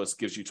cost to close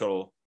gives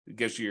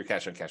you your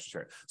cash on cash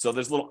return. So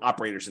there's little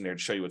operators in there to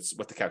show you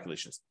what the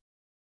calculation is.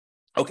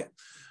 Okay.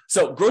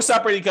 So gross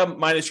operating income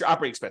minus your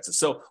operating expenses.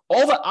 So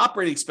all the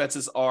operating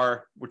expenses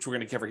are, which we're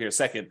going to cover here in a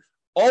second,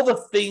 all the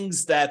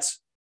things that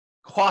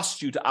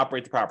cost you to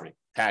operate the property: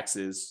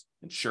 taxes,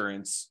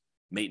 insurance,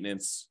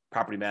 maintenance,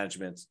 property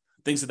management,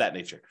 things of that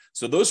nature.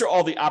 So those are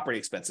all the operating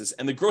expenses.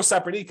 And the gross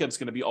operating income is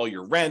going to be all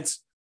your rent,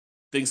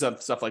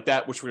 stuff like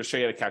that, which we're going to show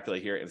you how to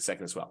calculate here in a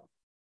second as well.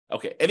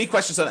 Okay, any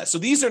questions on that? So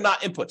these are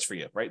not inputs for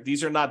you, right?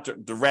 These are not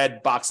the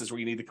red boxes where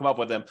you need to come up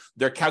with them.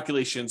 They're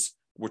calculations,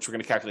 which we're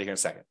going to calculate here in a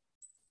second.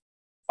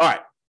 All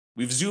right,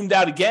 we've zoomed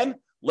out again.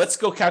 Let's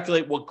go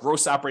calculate what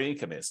gross operating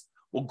income is.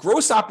 Well,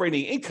 gross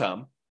operating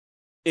income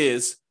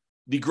is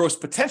the gross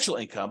potential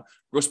income.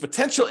 Gross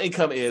potential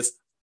income is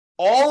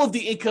all of the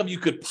income you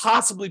could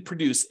possibly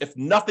produce if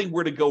nothing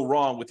were to go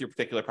wrong with your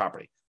particular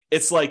property.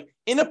 It's like,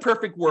 in a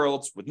perfect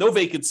world with no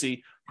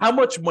vacancy, how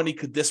much money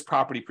could this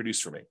property produce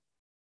for me?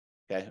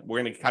 Okay,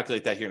 we're going to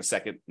calculate that here in a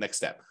second. Next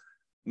step.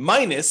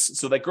 Minus,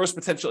 so that gross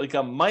potential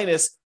income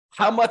minus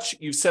how much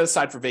you've set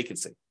aside for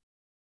vacancy.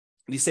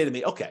 And you say to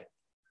me, okay,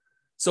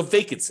 so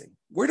vacancy,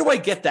 where do I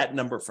get that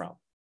number from?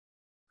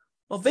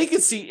 Well,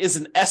 vacancy is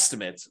an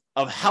estimate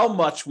of how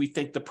much we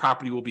think the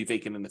property will be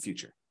vacant in the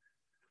future.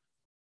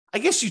 I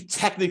guess you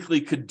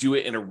technically could do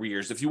it in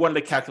arrears. If you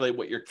wanted to calculate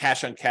what your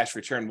cash on cash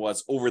return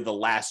was over the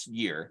last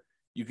year,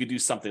 you could do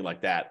something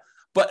like that.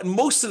 But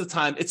most of the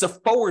time, it's a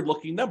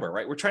forward-looking number,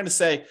 right? We're trying to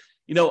say,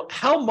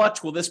 how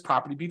much will this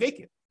property be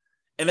vacant?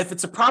 And if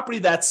it's a property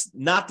that's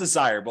not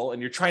desirable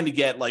and you're trying to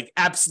get like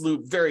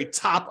absolute very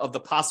top of the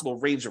possible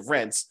range of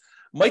rents,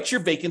 might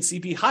your vacancy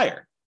be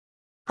higher?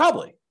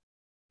 Probably,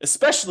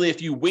 especially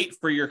if you wait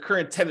for your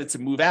current tenant to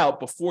move out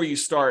before you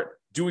start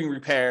doing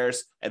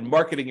repairs and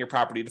marketing your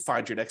property to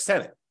find your next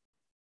tenant.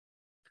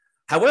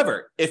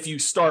 However, if you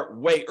start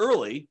way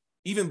early,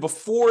 even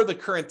before the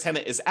current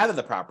tenant is out of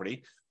the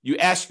property, you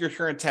ask your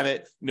current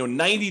tenant,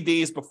 90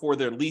 days before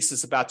their lease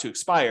is about to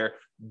expire,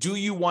 do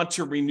you want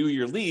to renew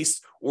your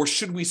lease, or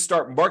should we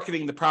start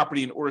marketing the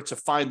property in order to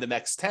find the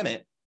next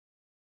tenant?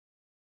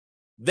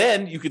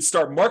 Then you could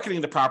start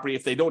marketing the property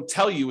if they don't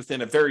tell you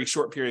within a very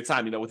short period of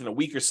time, within a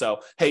week or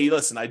so, hey,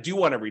 listen, I do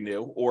want to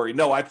renew, or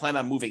no, I plan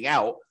on moving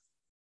out.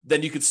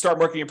 Then you could start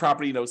marketing your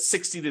property,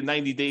 60 to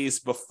 90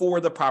 days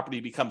before the property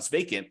becomes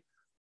vacant.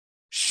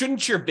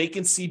 Shouldn't your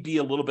vacancy be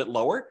a little bit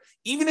lower?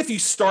 Even if you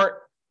start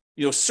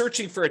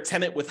searching for a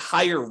tenant with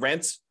higher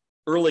rent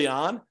early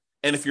on,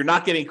 and if you're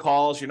not getting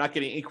calls, you're not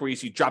getting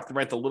inquiries, you drop the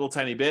rent a little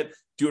tiny bit,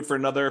 do it for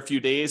another few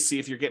days, see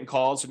if you're getting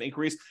calls and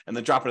inquiries, and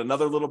then drop it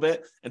another little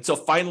bit until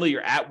finally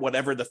you're at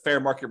whatever the fair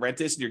market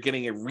rent is, and you're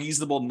getting a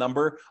reasonable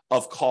number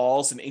of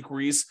calls and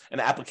inquiries and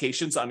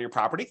applications on your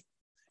property.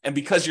 And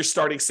because you're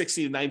starting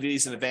 60 to 90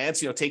 days in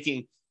advance,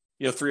 taking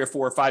 3 or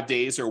 4 or 5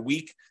 days or a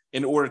week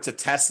in order to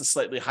test a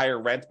slightly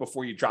higher rent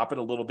before you drop it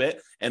a little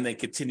bit and then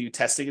continue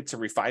testing it to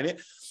refine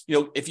it.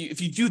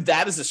 If you do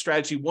that as a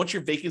strategy, won't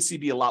your vacancy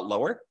be a lot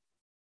lower?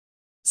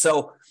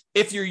 So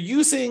if you're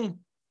using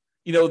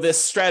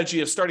this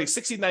strategy of starting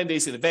 69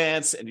 days in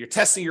advance, and you're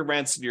testing your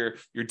rents, and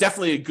you're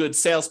definitely a good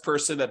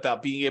salesperson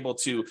about being able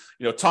to,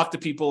 talk to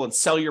people and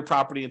sell your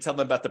property and tell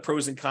them about the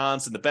pros and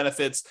cons and the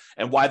benefits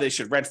and why they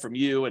should rent from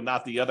you and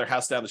not the other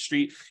house down the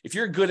street. If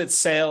you're good at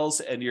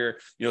sales and you're,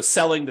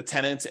 selling the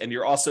tenant, and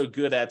you're also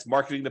good at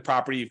marketing the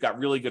property, you've got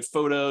really good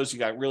photos, you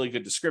got really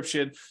good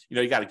description,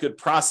 you got a good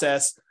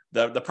process.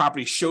 The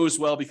property shows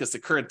well because the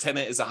current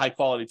tenant is a high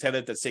quality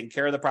tenant that's taking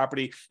care of the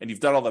property, and you've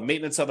done all the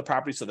maintenance of the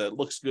property so that it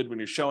looks good when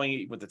you're showing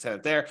it with the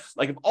tenant there.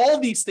 Like, if all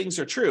these things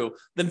are true,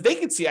 then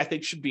vacancy, I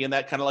think, should be in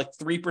that kind of like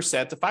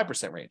 3% to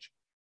 5% range,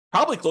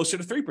 probably closer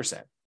to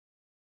 3%.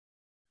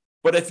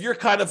 But if you're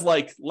kind of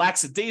like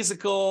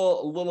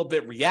lackadaisical, a little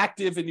bit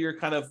reactive in your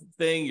kind of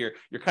thing, you're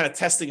kind of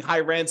testing high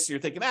rents, you're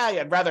thinking,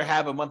 I'd rather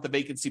have a month of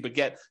vacancy, but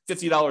get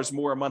 $50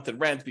 more a month in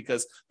rent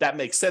because that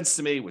makes sense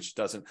to me, which it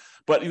doesn't.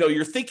 But,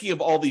 you're thinking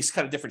of all these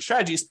kind of different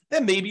strategies,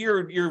 then maybe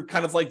you're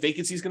kind of like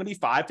vacancy is going to be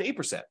 5 to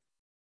 8%.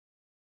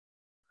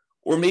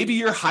 Or maybe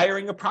you're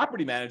hiring a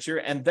property manager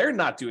and they're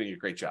not doing a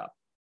great job.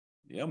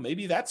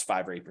 Maybe that's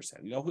 5 or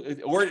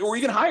 8%, or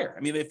even higher. I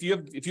mean, if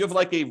you have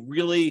like a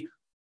really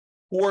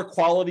poor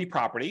quality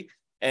property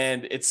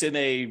and it's in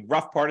a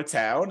rough part of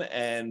town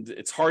and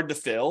it's hard to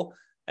fill,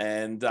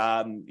 and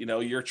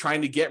you're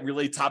trying to get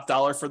really top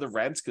dollar for the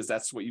rent because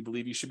that's what you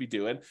believe you should be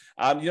doing,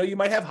 you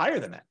might have higher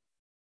than that.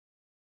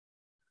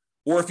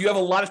 Or if you have a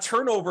lot of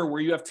turnover where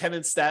you have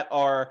tenants that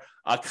are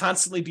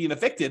constantly being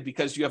evicted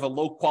because you have a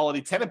low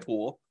quality tenant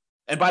pool,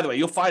 and by the way,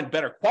 you'll find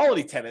better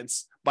quality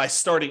tenants by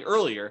starting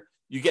earlier.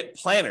 You get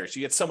planners. You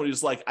get someone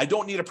who's like, I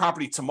don't need a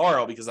property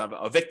tomorrow because I'm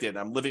evicted.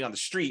 I'm living on the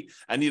street.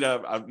 I need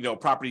a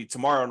property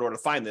tomorrow in order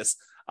to find this.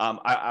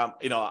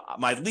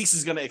 My lease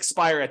is going to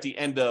expire at the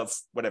end of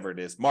whatever it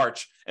is,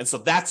 March, and so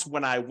that's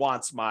when I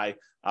want my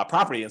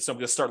property. And so I'm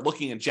going to start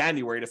looking in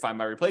January to find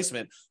my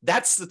replacement.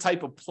 That's the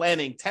type of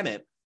planning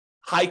tenant,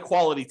 high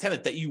quality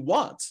tenant that you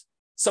want.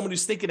 Someone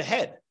who's thinking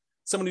ahead.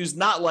 Someone who's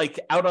not like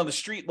out on the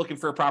street looking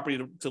for a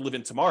property to live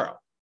in tomorrow.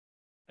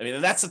 I mean,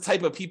 and that's the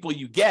type of people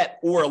you get,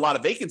 or a lot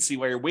of vacancy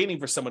where you're waiting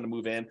for someone to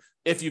move in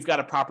if you've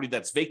got a property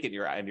that's vacant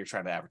and you're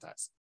trying to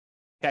advertise.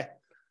 Okay.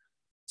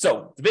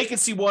 So the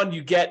vacancy one,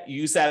 you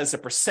use that as a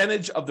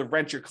percentage of the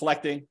rent you're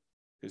collecting,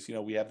 because,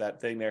 we have that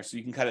thing there. So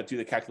you can kind of do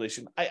the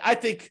calculation. I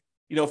think,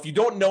 if you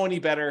don't know any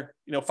better,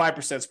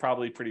 5% is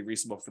probably pretty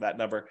reasonable for that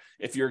number.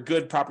 If you're a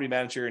good property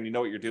manager and you know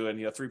what you're doing,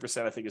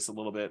 3% I think is a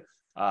little bit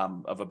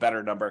of a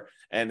better number.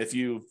 And if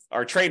you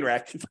are a train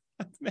wreck,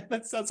 man,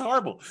 that sounds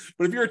horrible.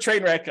 But if you're a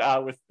train wreck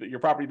with your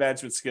property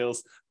management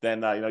skills,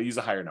 then use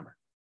a higher number.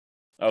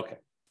 Okay.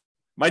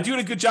 Am I doing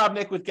a good job,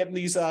 Nick, with getting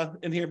these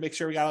in here? Make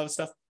sure we got all this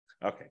stuff.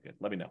 Okay, good.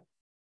 Let me know.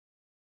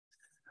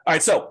 All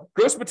right, so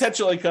gross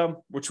potential income,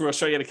 which we'll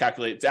show you how to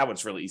calculate. That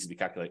one's really easy to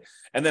calculate.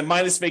 And then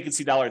minus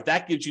vacancy dollar,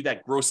 that gives you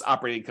that gross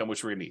operating income,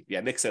 which we're gonna need. Yeah,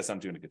 Nick says I'm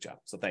doing a good job,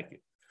 so thank you.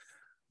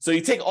 So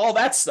you take all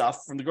that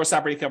stuff from the gross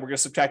operating income, we're gonna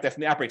subtract that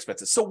from the operating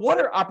expenses. So what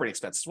are operating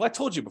expenses? Well, I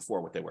told you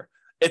before what they were.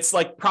 It's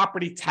like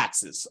property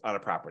taxes on a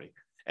property,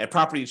 and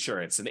property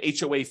insurance and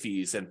HOA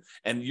fees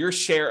and your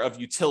share of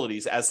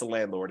utilities as the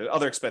landlord and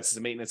other expenses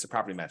and maintenance and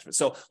property management.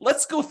 So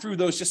let's go through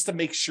those just to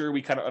make sure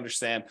we kind of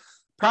understand.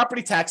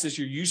 Property taxes,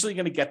 you're usually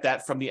going to get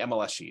that from the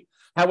MLS sheet.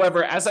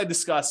 However, as I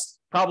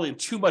discussed probably in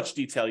too much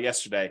detail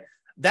yesterday,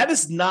 that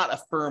is not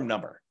a firm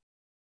number.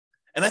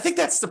 And I think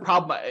that's the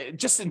problem,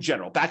 just in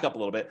general, back up a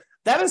little bit.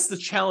 That is the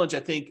challenge, I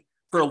think,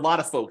 for a lot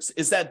of folks,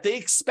 is that they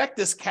expect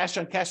this cash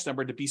on cash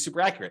number to be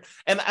super accurate.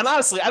 And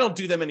honestly, I don't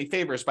do them any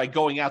favors by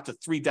going out to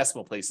 3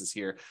 decimal places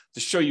here to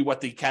show you what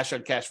the cash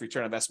on cash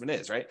return on investment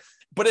is, right?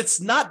 But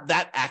it's not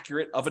that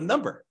accurate of a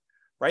number,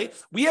 right?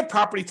 We have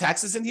property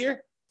taxes in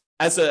here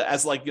as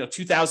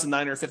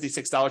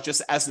 $2,956,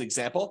 just as an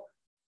example.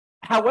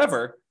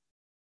 However,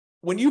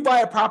 when you buy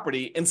a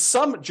property in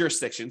some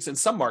jurisdictions, in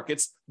some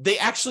markets, they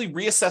actually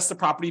reassess the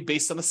property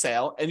based on the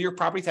sale, and your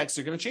property taxes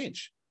are going to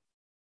change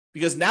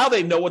because now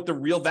they know what the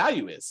real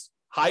value is,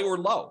 high or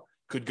low.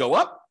 Could go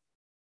up,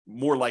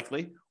 more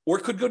likely, or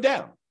it could go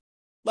down,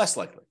 less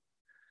likely.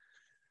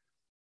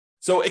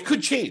 So it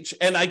could change.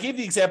 And I gave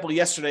the example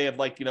yesterday of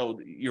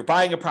you're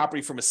buying a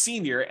property from a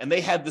senior and they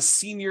had the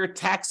senior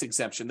tax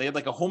exemption. They had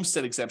like a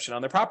homestead exemption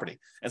on their property.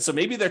 And so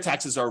maybe their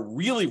taxes are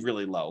really,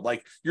 really low.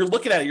 Like you're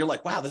looking at it, you're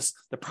like, wow,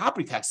 the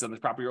property taxes on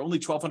this property are only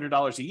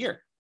 $1,200 a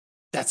year.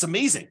 That's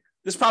amazing.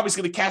 This property's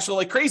going to cash flow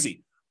like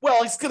crazy.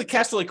 Well, it's going to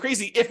cash flow like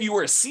crazy if you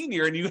were a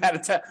senior and you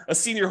had a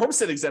senior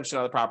homestead exemption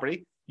on the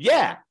property.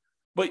 Yeah.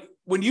 But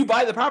when you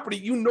buy the property,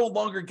 you no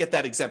longer get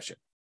that exemption,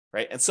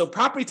 right? And so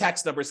property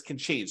tax numbers can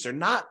change. They're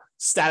not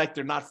static,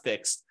 they're not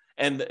fixed,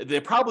 and they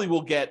probably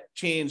will get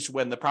changed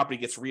when the property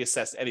gets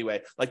reassessed anyway.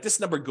 Like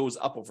this number goes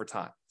up over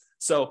time.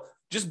 So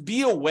just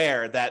be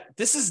aware that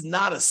this is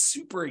not a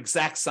super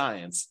exact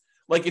science.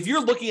 Like if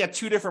you're looking at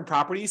 2 different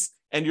properties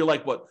and you're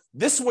like, what,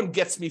 this one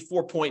gets me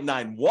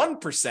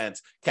 4.91%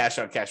 cash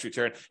on cash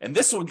return, and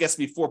this one gets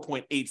me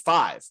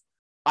 4.85.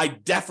 I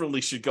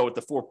definitely should go with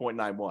the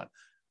 4.91.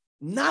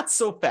 Not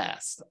so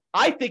fast.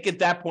 I think at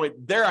that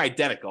point, they're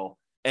identical,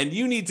 and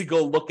you need to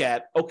go look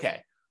at,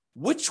 okay,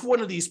 which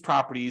one of these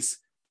properties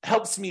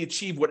helps me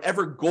achieve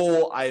whatever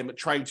goal I am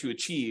trying to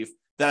achieve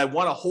that I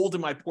want to hold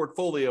in my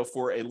portfolio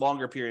for a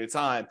longer period of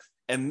time.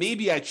 And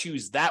maybe I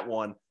choose that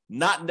one,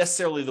 not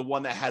necessarily the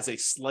one that has a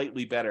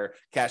slightly better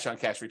cash on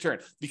cash return,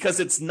 because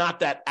it's not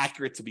that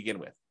accurate to begin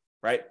with,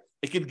 right?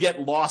 It could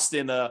get lost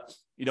in a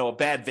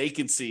bad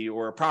vacancy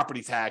or a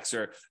property tax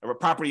or a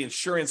property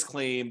insurance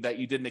claim that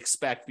you didn't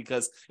expect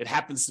because it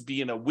happens to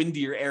be in a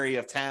windier area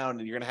of town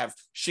and you're going to have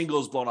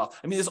shingles blown off.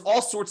 I mean, there's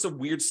all sorts of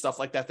weird stuff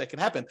like that can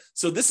happen.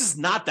 So this is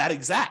not that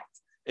exact.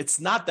 It's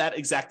not that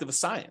exact of a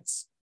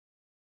science.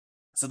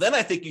 So then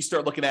I think you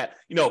start looking at,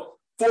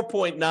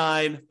 4.9,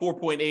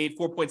 4.8,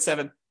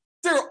 4.7.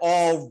 They're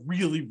all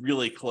really,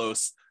 really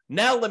close.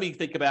 Now let me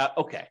think about,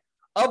 okay,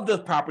 of the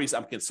properties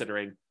I'm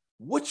considering,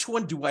 which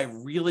one do I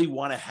really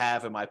want to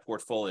have in my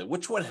portfolio?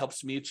 Which one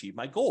helps me achieve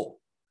my goal?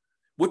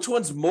 Which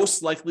one's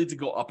most likely to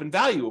go up in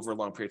value over a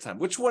long period of time?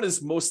 Which one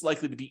is most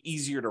likely to be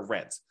easier to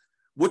rent?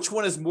 Which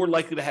one is more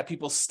likely to have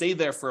people stay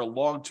there for a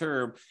long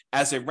term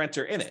as a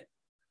renter in it?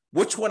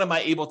 Which one am I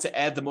able to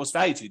add the most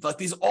value to?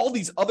 Like all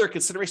these other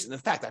considerations. In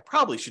fact, I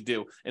probably should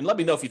do, and let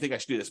me know if you think I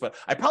should do this, but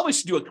I probably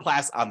should do a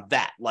class on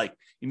that. Like,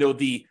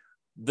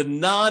 the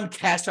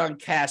non-cash on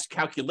cash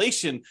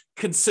calculation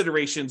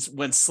considerations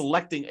when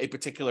selecting a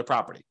particular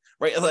property,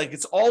 right? Like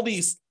it's all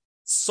these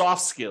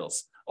soft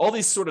skills, all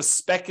these sort of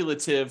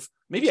speculative,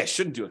 maybe I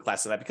shouldn't do a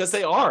class on that because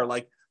they are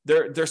like,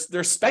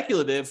 they're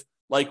speculative.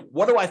 Like,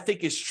 what do I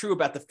think is true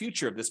about the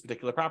future of this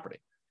particular property?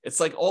 It's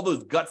like all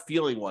those gut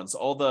feeling ones,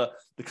 all the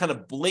kind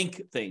of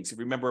blink things. If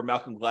you remember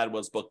Malcolm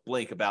Gladwell's book,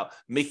 Blink, about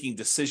making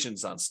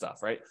decisions on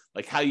stuff, right?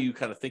 Like how you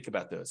kind of think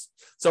about those.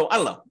 So I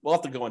don't know. We'll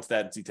have to go into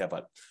that in detail,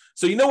 but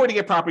so you know where to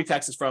get property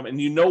taxes from,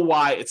 and you know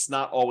why it's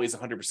not always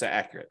 100%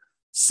 accurate.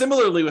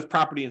 Similarly with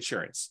property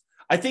insurance,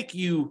 I think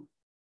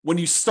when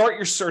you start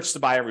your search to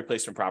buy a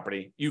replacement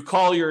property, you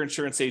call your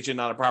insurance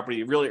agent on a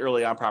property really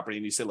early on property,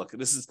 and you say, look,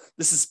 this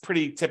is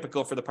pretty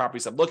typical for the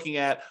properties I'm looking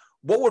at.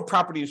 What would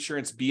property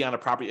insurance be on a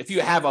property? If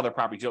you have other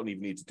properties, you don't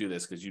even need to do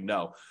this because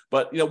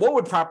but what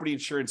would property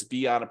insurance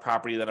be on a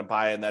property that I'm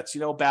buying that's,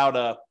 about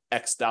a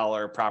X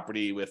dollar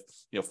property with,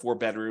 4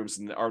 bedrooms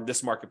or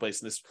this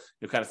marketplace and this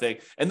kind of thing.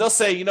 And they'll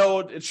say,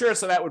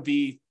 insurance on that would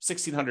be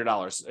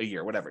 $1,600 a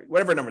year,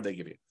 whatever number they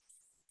give you.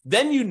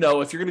 Then,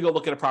 if you're going to go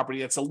look at a property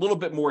that's a little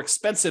bit more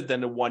expensive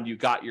than the one you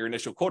got your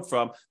initial quote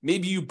from,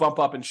 maybe you bump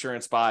up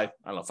insurance by,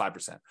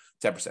 5%,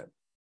 10%.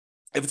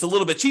 If it's a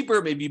little bit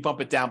cheaper, maybe you bump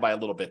it down by a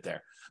little bit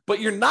there. But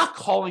you're not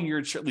calling your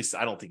insurance, at least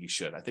I don't think you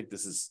should. I think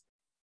this is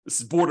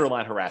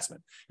borderline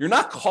harassment. You're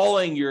not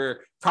calling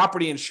your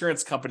property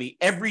insurance company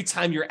every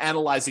time you're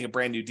analyzing a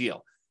brand new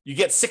deal. You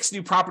get 6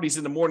 new properties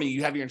in the morning,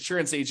 you have your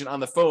insurance agent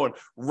on the phone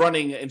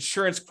running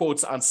insurance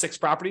quotes on 6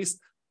 properties.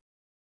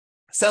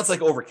 Sounds like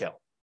overkill,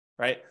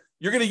 right?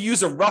 You're going to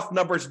use a rough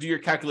number to do your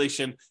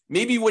calculation.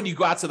 Maybe when you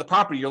go out to the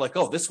property, you're like,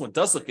 oh, this one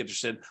does look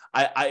interesting.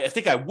 I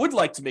think I would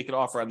like to make an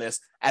offer on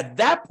this. At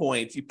that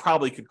point, you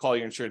probably could call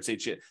your insurance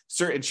agent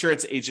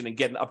and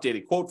get an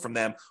updated quote from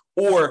them.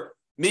 Or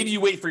maybe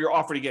you wait for your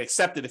offer to get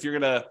accepted. If you're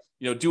going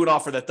to do an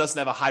offer that doesn't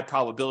have a high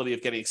probability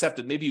of getting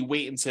accepted, maybe you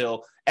wait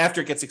until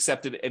after it gets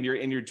accepted and you're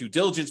in your due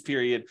diligence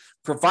period,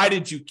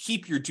 provided you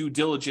keep your due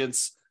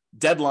diligence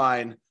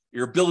deadline,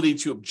 your ability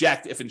to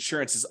object if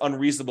insurance is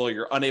unreasonable or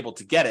you're unable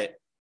to get it.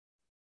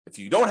 If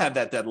you don't have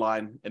that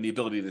deadline and the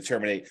ability to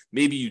terminate,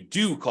 maybe you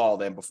do call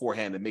them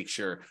beforehand and make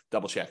sure,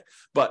 double check.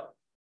 But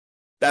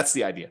that's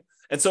the idea.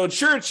 And so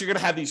insurance, you're going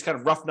to have these kind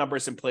of rough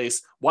numbers in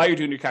place while you're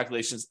doing your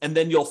calculations, and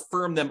then you'll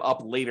firm them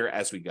up later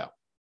as we go.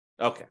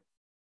 Okay.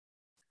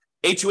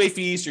 HOA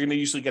fees, you're going to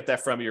usually get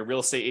that from your real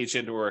estate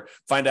agent or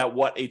find out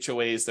what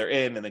HOAs they're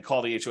in and then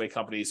call the HOA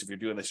companies if you're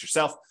doing this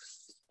yourself.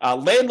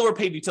 Landlord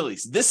paid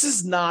utilities. This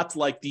is not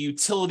like the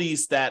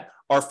utilities that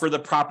are for the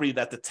property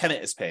that the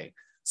tenant is paying.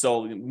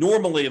 So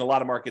normally in a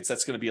lot of markets,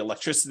 that's going to be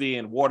electricity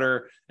and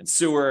water and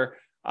sewer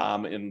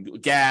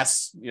and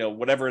gas,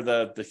 whatever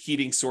the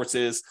heating source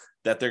is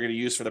that they're going to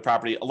use for the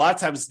property. A lot of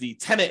times the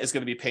tenant is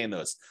going to be paying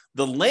those.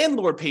 The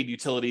landlord paid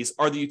utilities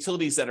are the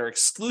utilities that are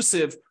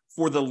exclusive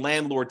for the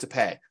landlord to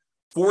pay.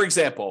 For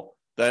example,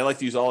 that I like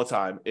to use all the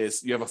time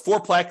is you have a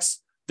fourplex.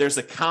 There's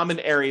a common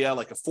area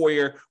like a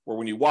foyer where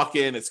when you walk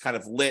in, it's kind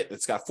of lit.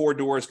 It's got 4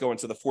 doors going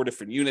to the 4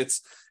 different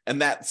units.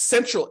 And that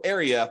central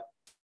area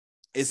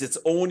is its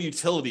own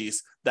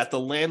utilities that the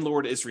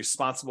landlord is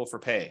responsible for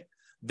paying.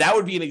 That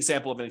would be an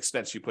example of an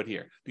expense you put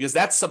here because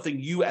that's something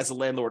you as a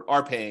landlord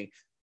are paying.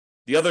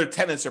 The other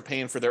tenants are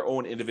paying for their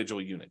own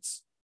individual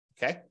units.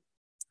 Okay.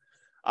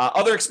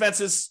 Other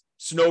expenses,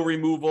 snow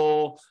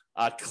removal,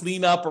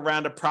 cleanup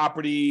around a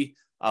property,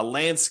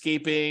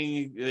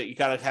 landscaping that you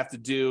kind of have to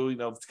do,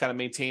 to kind of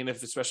maintain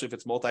it, especially if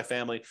it's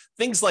multifamily.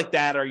 Things like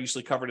that are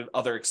usually covered in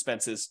other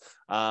expenses.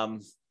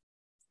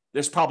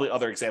 There's probably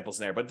other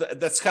examples in there, but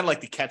that's kind of like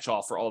the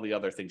catch-all for all the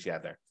other things you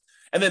have there.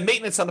 And then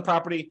maintenance on the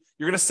property,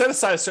 you're going to set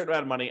aside a certain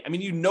amount of money. I mean,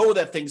 you know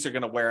that things are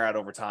going to wear out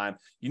over time.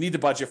 You need to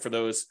budget for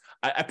those.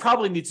 I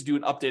probably need to do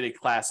an updated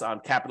class on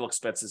capital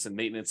expenses and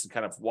maintenance and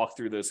kind of walk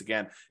through those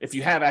again. If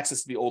you have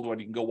access to the old one,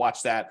 you can go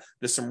watch that.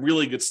 There's some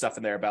really good stuff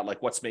in there about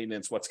like what's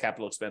maintenance, what's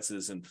capital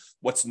expenses, and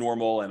what's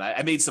normal. And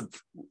I made some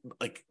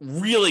like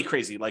really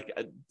crazy, like,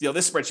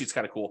 this spreadsheet's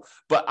kind of cool,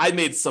 but I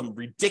made some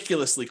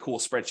ridiculously cool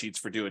spreadsheets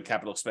for doing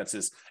capital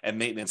expenses and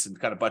maintenance and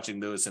kind of budgeting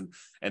those.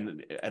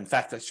 And in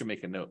fact, I should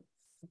make a note.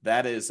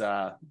 That's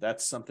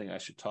something I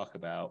should talk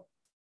about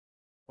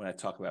when I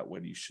talk about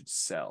when you should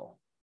sell.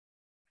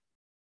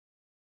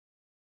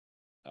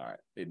 All right,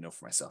 made a note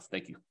for myself.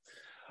 Thank you.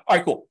 All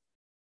right, cool.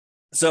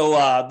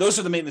 So those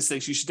are the maintenance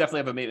things. You should definitely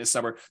have a maintenance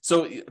number.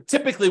 So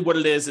typically what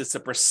it is, it's a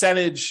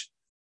percentage.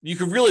 You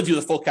can really do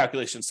the full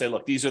calculation, say,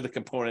 look, these are the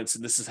components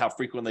and this is how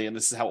frequently and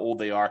this is how old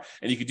they are.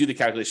 And you can do the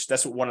calculation.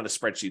 That's what one of the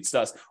spreadsheets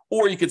does.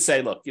 Or you could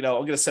say, look, I'm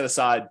going to set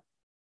aside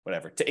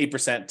whatever, to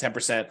 8%,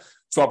 10%,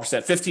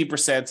 12%,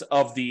 15%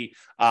 of the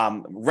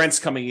rents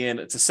coming in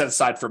to set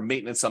aside for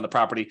maintenance on the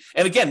property.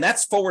 And again,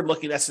 that's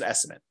forward-looking. That's an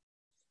estimate.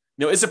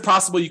 Is it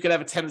possible you could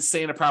have a tenant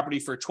stay in a property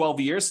for 12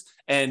 years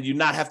and you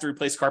not have to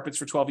replace carpets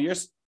for 12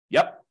 years?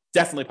 Yep,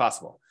 definitely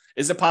possible.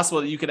 Is it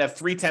possible that you could have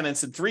 3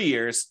 tenants in 3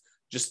 years,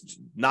 just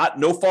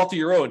no fault of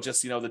your own,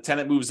 just, the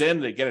tenant moves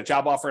in, they get a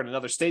job offer in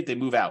another state, they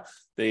move out.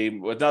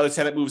 Another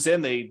tenant moves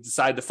in, they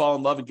decide to fall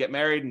in love and get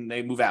married and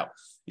they move out.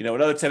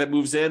 Another tenant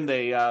moves in,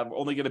 they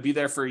only going to be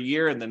there for a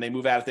year and then they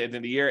move out at the end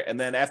of the year. And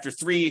then after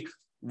 3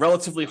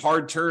 relatively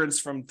hard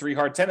turns from 3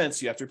 hard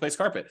tenants, you have to replace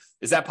carpet.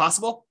 Is that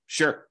possible?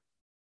 Sure.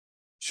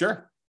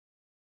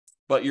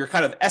 But you're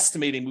kind of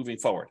estimating moving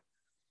forward.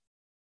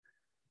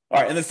 All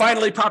right. And then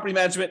finally, property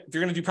management. If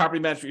you're going to do property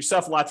management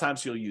yourself, a lot of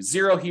times you'll use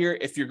 0 here.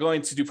 If you're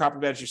going to do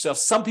property management yourself,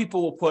 some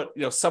people will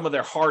put, some of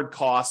their hard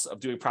costs of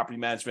doing property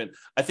management.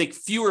 I think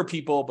fewer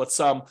people, but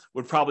some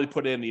would probably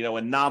put in,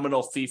 a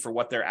nominal fee for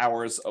what their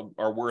hours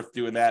are worth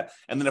doing that.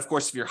 And then of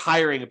course, if you're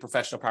hiring a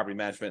professional property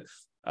management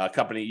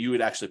company, you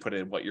would actually put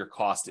in what your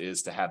cost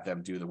is to have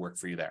them do the work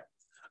for you there.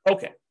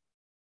 Okay.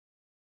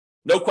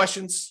 No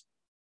questions,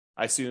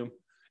 I assume.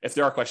 If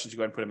there are questions, you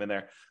go ahead and put them in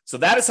there. So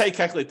that is how you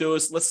calculate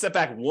those. Let's step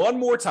back one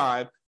more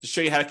time to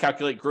show you how to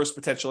calculate gross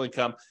potential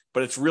income,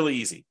 but it's really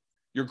easy.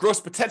 Your gross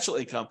potential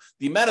income,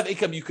 the amount of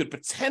income you could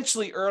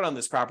potentially earn on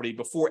this property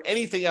before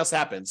anything else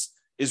happens,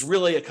 is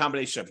really a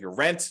combination of your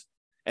rent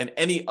and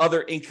any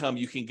other income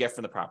you can get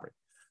from the property.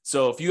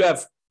 So if you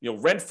have,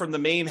 rent from the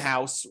main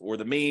house or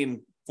the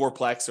main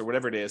fourplex or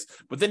whatever it is,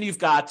 but then you've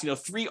got, 3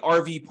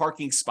 RV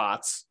parking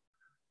spots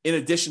in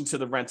addition to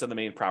the rent on the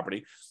main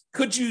property.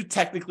 Could you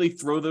technically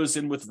throw those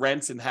in with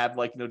rents and have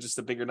just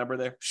a bigger number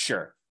there?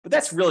 Sure. But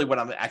that's really what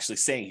I'm actually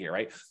saying here,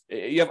 right?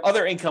 You have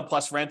other income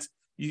plus rent.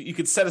 You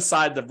could set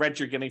aside the rent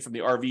you're getting from the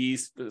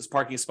RVs, those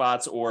parking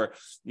spots, or,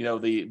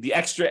 the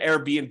extra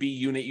Airbnb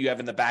unit you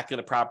have in the back of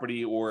the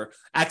property, or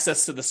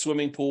access to the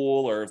swimming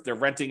pool, or if they're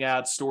renting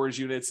out storage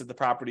units at the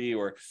property,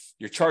 or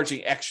you're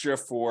charging extra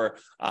for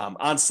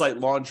on-site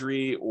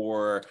laundry,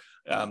 or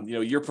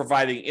you're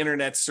providing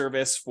internet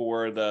service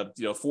for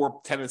the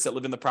 4 tenants that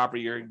live in the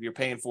property. You're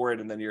paying for it,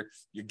 and then you're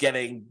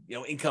getting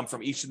income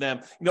from each of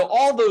them.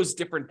 All those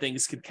different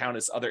things could count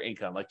as other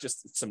income, like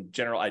just some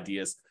general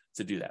ideas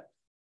to do that.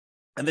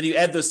 And then you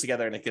add those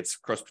together, and it gets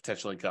gross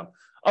potential income.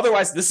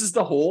 Otherwise, this is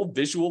the whole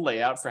visual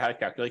layout for how to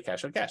calculate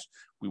cash on cash.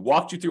 We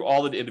walked you through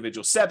all of the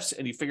individual steps,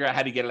 and you figure out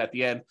how to get it at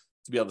the end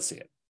to be able to see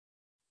it.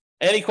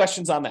 Any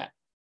questions on that?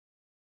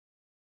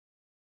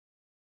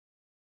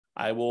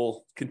 I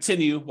will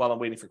continue while I'm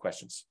waiting for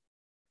questions.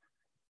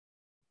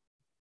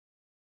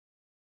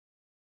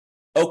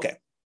 Okay,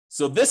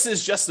 so this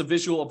is just a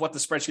visual of what the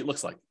spreadsheet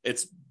looks like.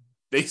 It's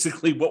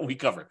basically what we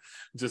cover.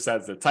 It just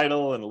has the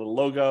title and a little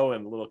logo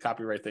and a little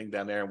copyright thing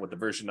down there and what the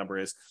version number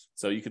is,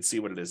 so you can see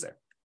what it is there.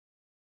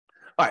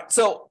 All right,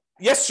 so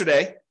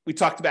yesterday we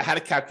talked about how to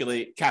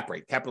calculate cap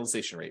rate,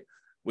 capitalization rate,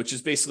 which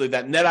is basically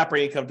that net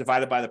operating income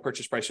divided by the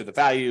purchase price or the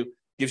value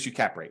gives you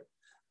cap rate.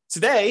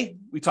 Today,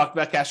 we talked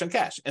about cash on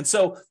cash. And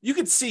so you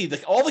can see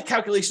that all the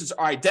calculations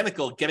are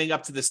identical getting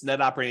up to this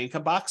net operating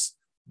income box.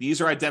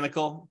 These are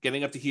identical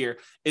getting up to here.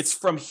 It's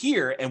from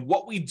here and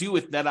what we do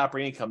with net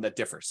operating income that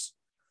differs.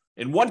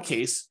 In one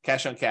case,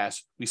 cash on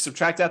cash, we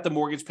subtract out the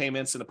mortgage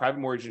payments and the private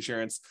mortgage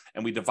insurance,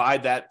 and we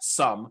divide that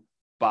sum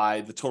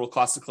by the total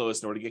cost to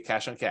close in order to get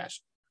cash on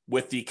cash.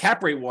 With the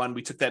cap rate one,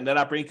 we took that net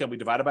operating income, we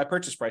divided by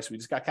purchase price, we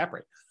just got cap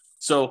rate.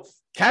 So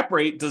cap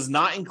rate does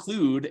not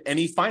include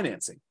any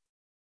financing.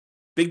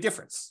 Big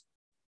difference.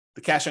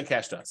 The cash on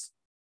cash does.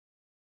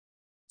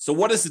 So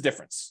what is the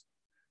difference?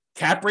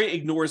 Cap rate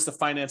ignores the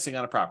financing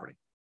on a property.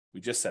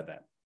 We just said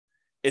that.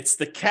 It's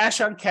the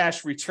cash on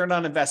cash return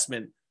on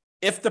investment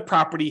if the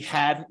property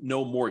had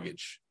no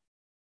mortgage.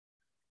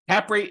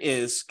 Cap rate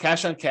is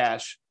cash on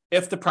cash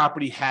if the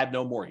property had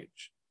no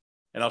mortgage.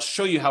 And I'll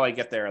show you how I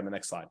get there on the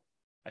next slide.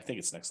 I think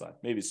it's next slide.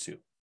 Maybe it's two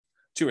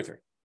or three.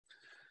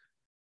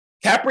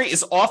 Cap rate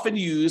is often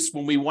used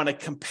when we want to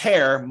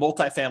compare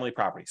multifamily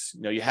properties.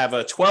 You have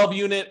a 12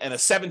 unit and a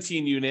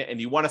 17 unit, and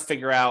you want to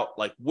figure out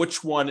like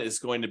which one is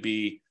going to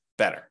be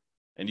better.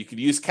 And you can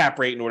use cap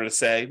rate in order to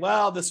say,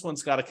 well, this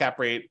one's got a cap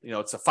rate,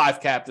 it's a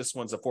 5 cap, this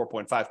one's a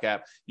 4.5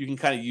 cap. You can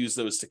kind of use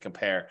those to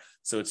compare.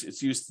 So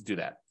it's used to do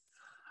that.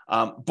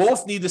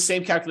 Both need the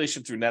same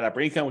calculation through net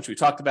operating income, which we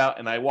talked about,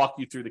 and I walked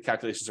you through the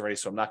calculations already,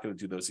 so I'm not going to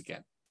do those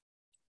again.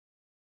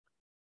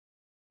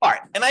 All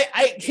right, and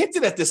I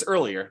hinted at this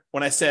earlier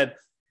when I said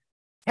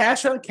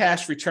cash on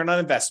cash return on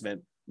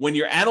investment, when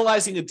you're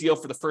analyzing a deal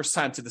for the first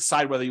time to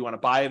decide whether you want to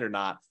buy it or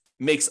not,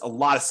 makes a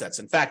lot of sense.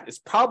 In fact, it's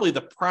probably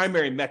the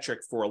primary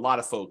metric for a lot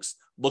of folks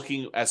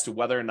looking as to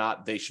whether or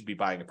not they should be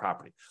buying a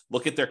property.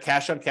 Look at their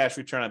cash on cash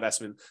return on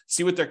investment,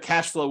 see what their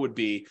cash flow would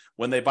be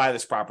when they buy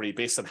this property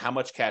based on how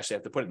much cash they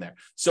have to put in there.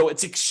 So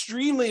it's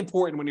extremely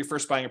important when you're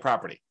first buying a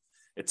property.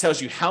 It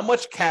tells you how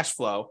much cash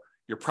flow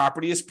your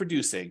property is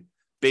producing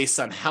based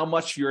on how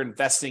much you're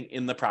investing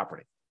in the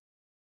property.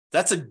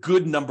 That's a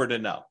good number to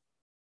know.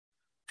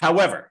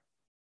 However,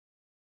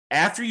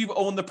 after you've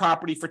owned the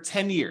property for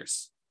 10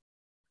 years,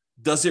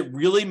 does it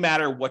really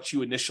matter what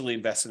you initially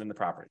invested in the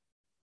property?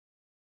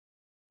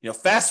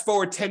 Fast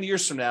forward 10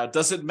 years from now,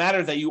 does it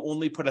matter that you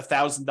only put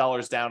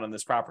 $1,000 down on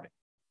this property?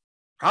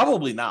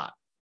 Probably not.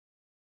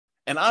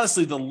 And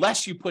honestly, the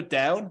less you put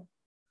down,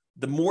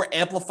 the more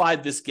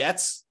amplified this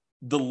gets,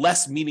 the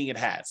less meaning it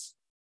has.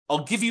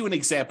 I'll give you an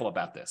example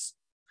about this.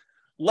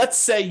 Let's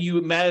say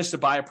you managed to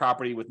buy a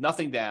property with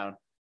nothing down,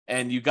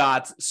 and you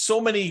got so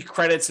many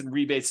credits and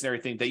rebates and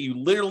everything that you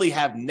literally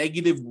have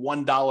negative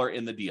 $1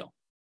 in the deal.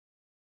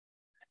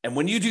 And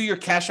when you do your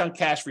cash on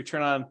cash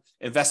return on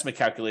investment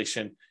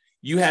calculation,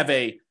 you have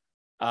I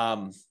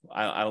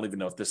don't even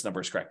know if this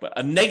number is correct, but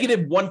a negative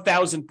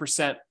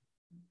 1,000%,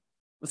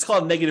 let's call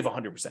it negative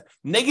 100%,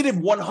 negative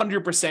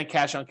 100%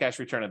 cash on cash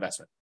return on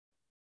investment.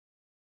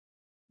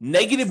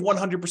 Negative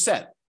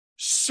 100%.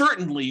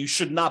 Certainly you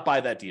should not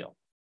buy that deal.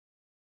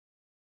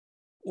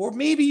 Or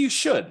maybe you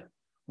should.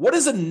 What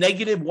does a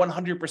negative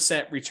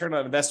 100% return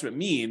on investment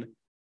mean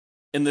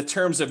in the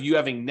terms of you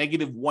having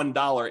negative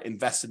 $1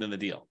 invested in the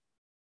deal?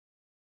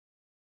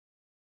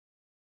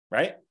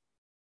 Right?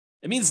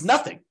 It means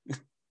nothing.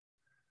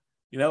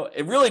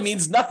 It really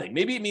means nothing.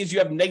 Maybe it means you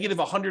have negative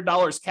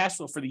 $100 cash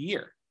flow for the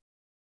year.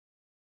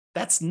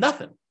 That's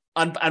nothing.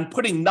 On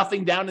putting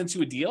nothing down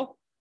into a deal,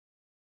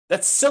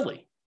 that's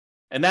silly.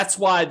 And that's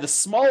why the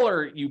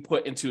smaller you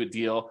put into a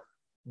deal,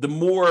 the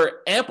more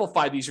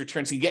amplified these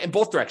returns can get in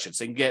both directions.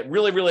 They can get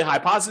really, really high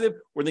positive,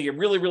 or they get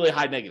really, really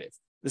high negative.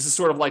 This is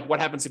sort of like what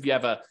happens if you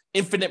have an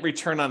infinite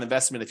return on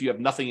investment if you have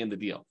nothing in the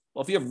deal.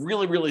 Well, if you have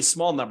really, really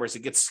small numbers,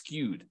 it gets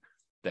skewed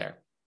there.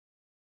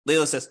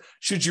 Layla says,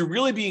 should you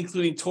really be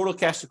including total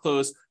cash to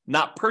close,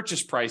 not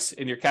purchase price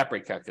in your cap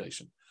rate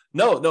calculation?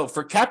 No.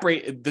 For cap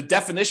rate, the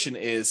definition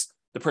is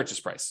the purchase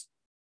price.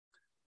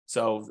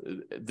 So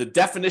the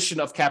definition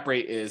of cap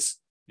rate is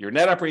your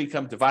net operating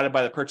income divided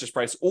by the purchase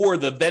price or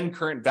the then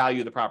current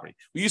value of the property.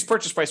 We use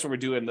purchase price when we're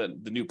doing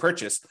the new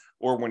purchase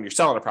or when you're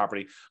selling a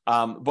property.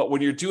 But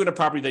when you're doing a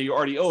property that you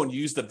already own,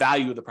 you use the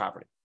value of the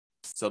property.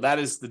 So that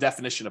is the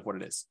definition of what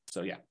it is.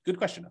 So yeah, good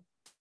question.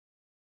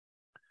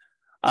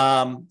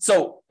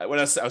 So when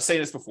I was saying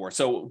this before,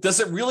 so does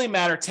it really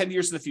matter 10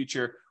 years in the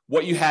future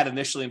what you had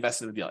initially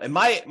invested in the deal? And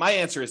my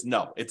answer is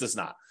no, it does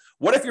not.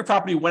 What if your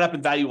property went up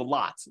in value a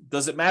lot?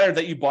 Does it matter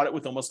that you bought it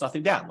with almost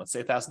nothing down? Let's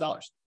say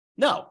 $1,000.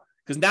 No,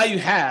 because now you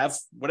have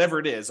whatever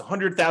it is,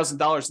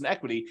 $100,000 in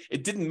equity.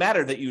 It didn't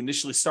matter that you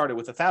initially started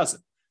with $1,000.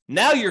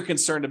 Now you're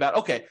concerned about,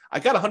 okay, I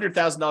got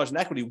 $100,000 in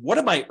equity. What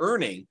am I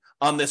earning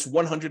on this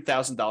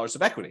 $100,000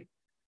 of equity?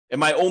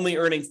 Am I only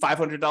earning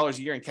 $500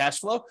 a year in cash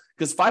flow?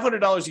 Because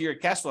 $500 a year in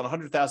cash flow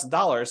and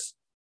 $100,000,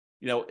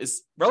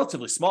 is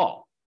relatively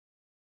small.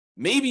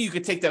 Maybe you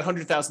could take that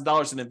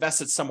 $100,000 and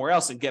invest it somewhere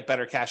else and get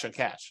better cash on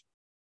cash,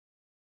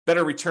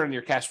 better return on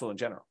your cash flow in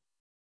general.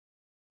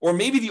 Or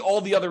maybe all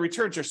the other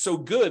returns are so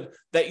good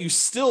that you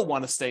still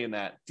want to stay in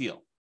that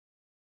deal,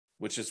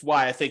 which is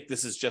why I think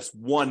this is just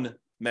one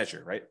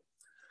measure, right?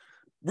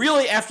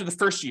 Really, after the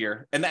first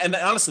year, and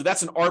honestly,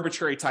 that's an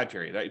arbitrary time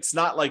period. Right? It's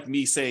not like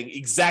me saying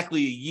exactly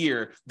a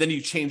year, then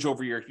you change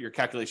over your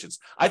calculations.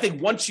 I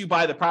think once you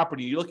buy the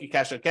property, you look at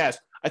cash on cash,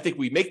 I think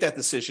we make that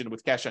decision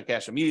with cash on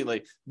cash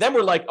immediately. Then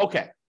we're like,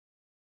 okay,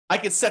 I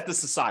can set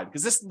this aside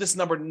because this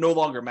number no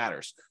longer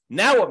matters.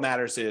 Now what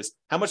matters is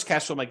how much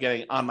cash flow am I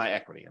getting on my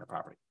equity in a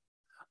property?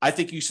 I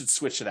think you should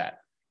switch to that.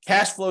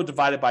 Cash flow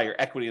divided by your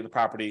equity in the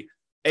property,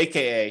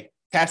 AKA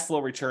cash flow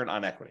return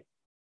on equity.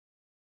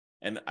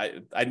 And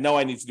I know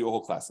I need to do a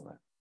whole class on that.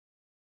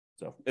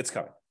 So it's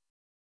coming.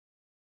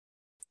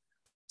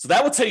 So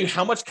that will tell you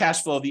how much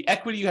cash flow the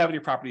equity you have in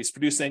your property is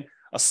producing.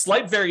 A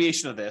slight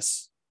variation of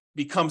this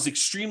becomes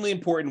extremely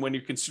important when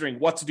you're considering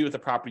what to do with the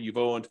property you've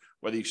owned,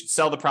 whether you should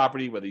sell the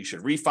property, whether you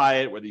should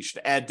refi it, whether you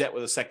should add debt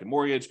with a second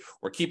mortgage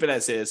or keep it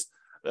as is.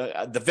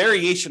 The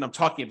variation I'm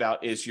talking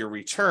about is your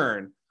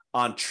return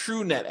on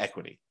true net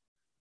equity.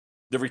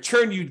 The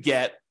return you'd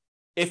get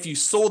if you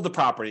sold the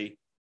property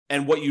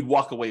and what you'd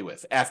walk away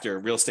with after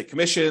real estate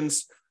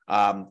commissions,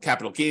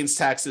 capital gains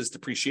taxes,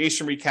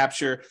 depreciation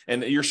recapture,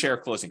 and your share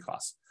of closing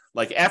costs.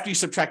 Like after you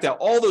subtract out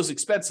all those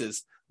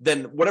expenses,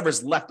 then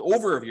whatever's left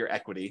over of your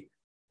equity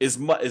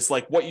is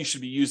like what you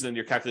should be using in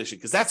your calculation,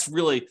 because that's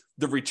really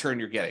the return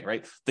you're getting,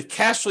 right? The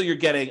cash flow you're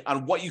getting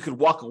on what you could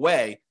walk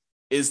away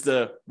is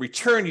the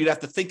return you'd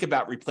have to think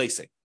about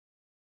replacing.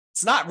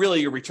 It's not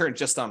really your return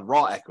just on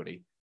raw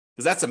equity,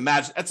 because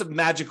that's a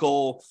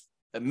magical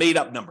made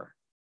up number.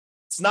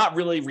 It's not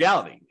really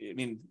reality. I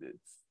mean,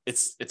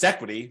 it's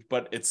equity,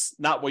 but it's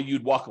not what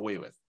you'd walk away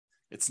with.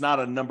 It's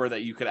not a number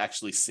that you could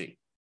actually see.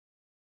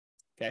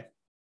 Okay.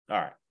 All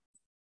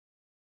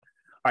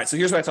right. So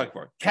here's what I'm talking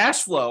about.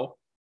 Cash flow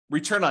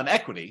return on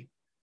equity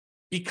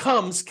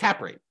becomes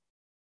cap rate.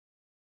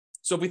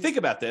 So if we think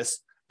about this,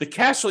 the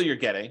cash flow you're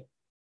getting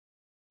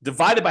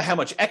divided by how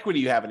much equity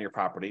you have in your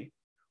property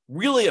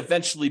really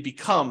eventually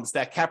becomes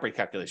that cap rate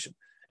calculation.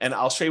 And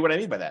I'll show you what I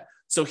mean by that.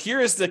 So here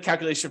is the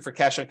calculation for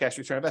cash on cash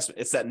return on investment.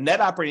 It's that net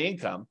operating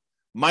income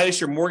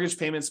minus your mortgage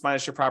payments,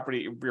 minus your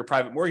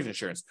private mortgage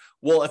insurance.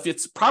 Well, if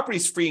it's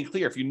property's free and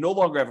clear, if you no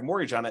longer have a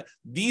mortgage on it,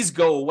 these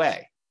go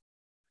away.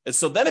 And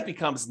so then it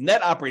becomes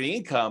net operating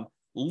income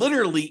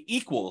literally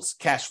equals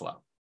cash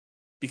flow,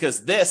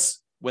 because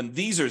this, when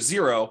these are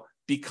zero,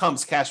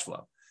 becomes cash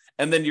flow.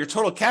 And then your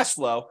total cash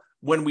flow,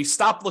 when we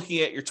stop looking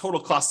at your total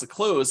cost to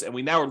close and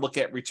we now look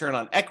at return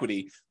on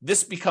equity,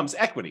 this becomes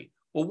equity.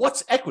 Well,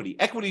 what's equity?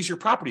 Equity is your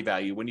property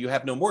value when you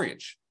have no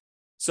mortgage.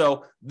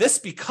 So this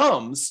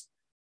becomes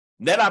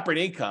net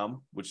operating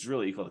income, which is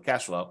really equal to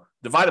cash flow,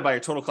 divided by your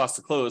total cost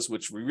to close,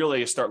 which we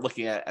really start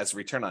looking at as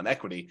return on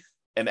equity.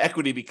 And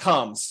equity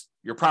becomes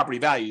your property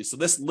value. So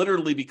this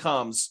literally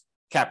becomes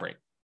cap rate.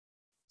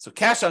 So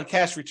cash on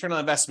cash return on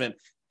investment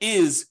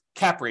is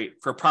cap rate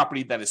for a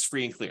property that is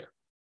free and clear,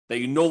 that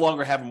you no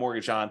longer have a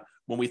mortgage on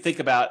when we think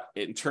about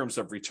it in terms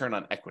of return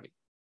on equity.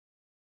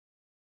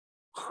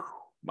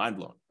 Mind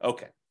blown.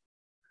 Okay.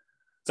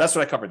 So that's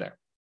what I covered there.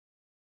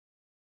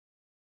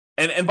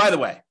 And by the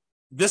way,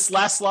 this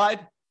last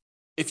slide,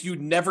 if you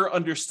never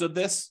understood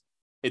this,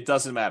 it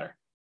doesn't matter.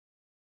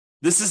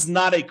 This is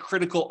not a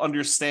critical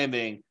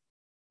understanding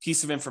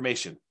piece of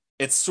information.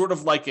 It's sort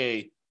of like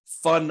a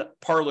fun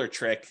parlor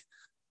trick,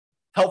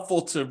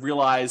 helpful to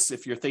realize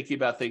if you're thinking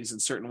about things in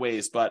certain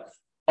ways, but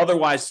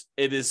otherwise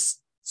it is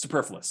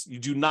superfluous. You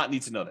do not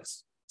need to know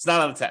this. It's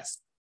not on the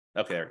test.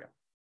 Okay, there we go.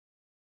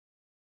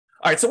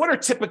 All right, so what are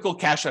typical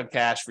cash on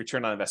cash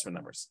return on investment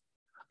numbers?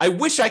 I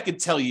wish I could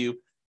tell you,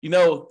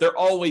 they're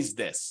always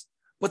this,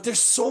 but there's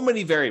so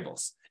many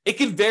variables. It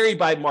can vary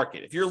by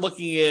market. If you're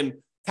looking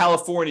in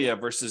California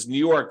versus New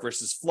York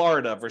versus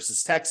Florida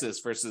versus Texas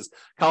versus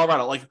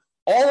Colorado, like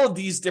all of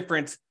these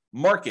different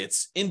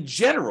markets in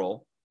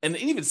general, and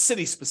even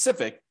city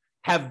specific,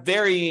 have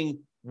varying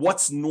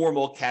what's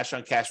normal cash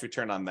on cash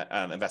return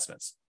on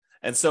investments.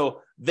 And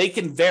so they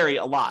can vary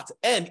a lot.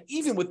 And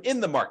even within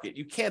the market,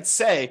 you can't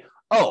say,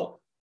 oh,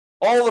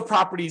 all the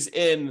properties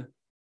in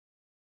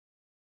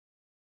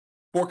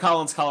Fort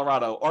Collins,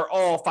 Colorado are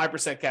all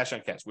 5% cash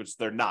on cash, which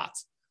they're not.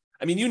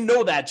 I mean, you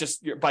know that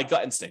just by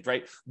gut instinct,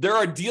 right? There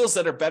are deals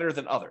that are better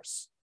than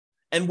others.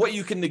 And what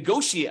you can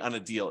negotiate on a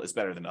deal is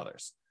better than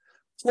others.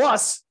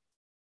 Plus,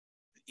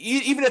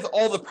 even if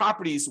all the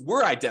properties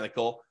were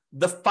identical,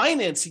 the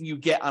financing you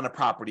get on a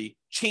property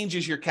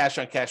changes your cash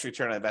on cash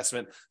return on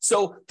investment.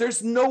 So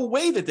there's no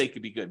way that they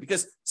could be good,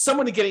 because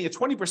someone getting a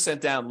 20%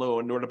 down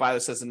loan in order to buy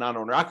this as a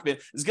non-owner occupant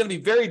is going to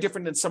be very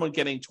different than someone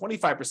getting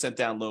 25%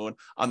 down loan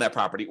on that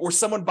property, or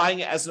someone buying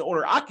it as an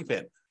owner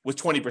occupant with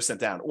 20%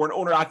 down, or an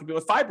owner occupant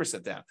with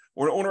 5% down,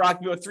 or an owner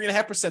occupant with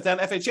 3.5% down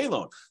FHA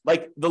loan.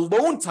 Like the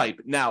loan type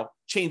now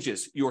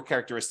changes your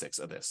characteristics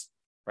of this,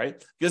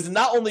 right? Because it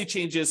not only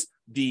changes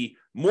the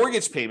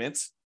mortgage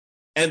payments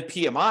and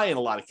PMI in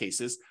a lot of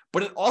cases,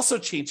 but it also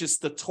changes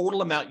the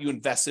total amount you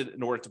invested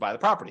in order to buy the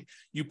property.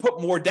 You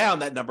put more down,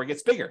 that number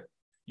gets bigger.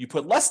 You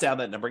put less down,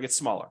 that number gets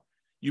smaller.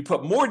 You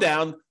put more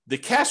down, the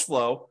cash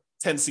flow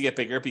tends to get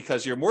bigger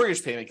because your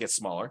mortgage payment gets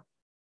smaller.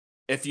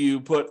 If you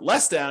put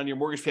less down, your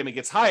mortgage payment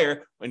gets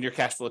higher when your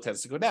cash flow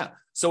tends to go down.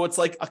 So it's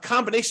like a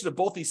combination of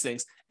both these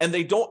things, and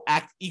they don't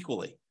act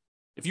equally.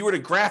 If you were to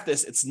graph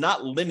this, it's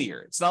not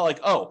linear. It's not like,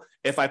 oh,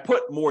 if I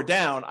put more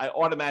down, I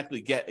automatically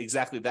get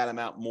exactly that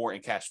amount more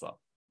in cash flow.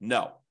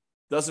 No,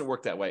 doesn't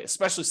work that way,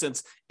 especially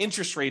since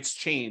interest rates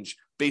change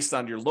based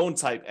on your loan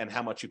type and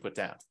how much you put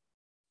down.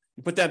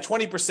 You put down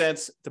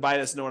 20% to buy it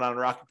as a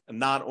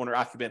non-owner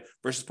occupant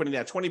versus putting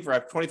down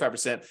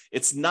 25%.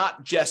 It's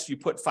not just you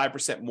put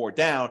 5% more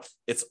down.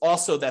 It's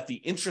also that the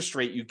interest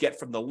rate you get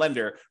from the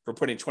lender for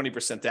putting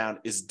 20% down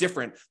is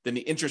different than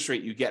the interest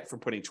rate you get from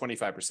putting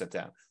 25%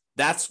 down.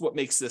 That's what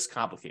makes this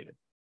complicated.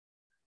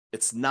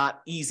 It's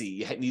not easy.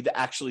 You need to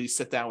actually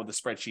sit down with the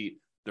spreadsheet,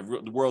 the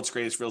world's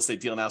greatest real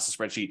estate deal analysis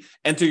spreadsheet,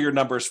 enter your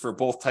numbers for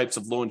both types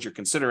of loans you're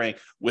considering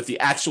with the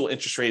actual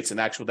interest rates and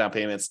actual down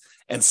payments,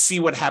 and see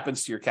what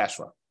happens to your cash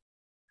flow.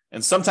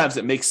 And sometimes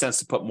it makes sense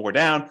to put more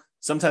down.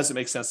 Sometimes it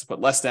makes sense to put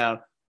less down,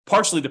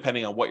 partially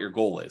depending on what your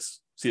goal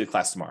is. See the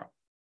class tomorrow.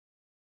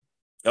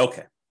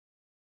 Okay.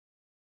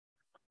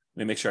 Let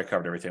me make sure I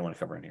covered everything I want to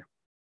cover in here.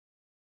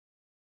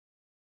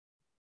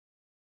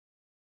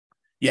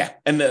 Yeah,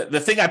 and the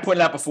thing I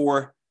pointed out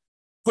before,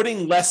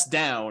 putting less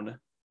down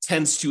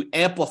tends to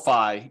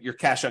amplify your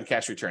cash on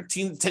cash return,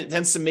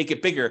 tends to make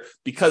it bigger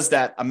because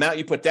that amount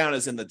you put down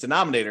is in the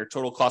denominator,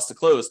 total cost to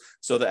close.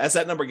 So that as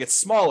that number gets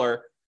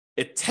smaller,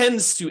 it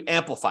tends to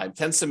amplify, it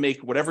tends to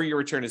make whatever your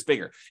return is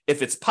bigger.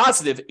 If it's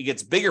positive, it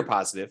gets bigger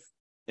positive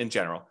in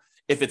general.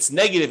 If it's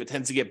negative, it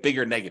tends to get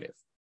bigger negative.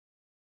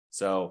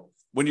 So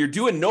when you're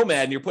doing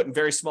Nomad and you're putting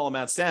very small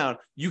amounts down,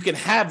 you can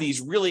have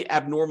these really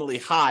abnormally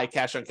high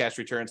cash on cash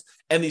returns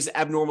and these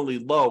abnormally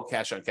low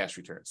cash on cash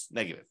returns,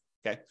 negative,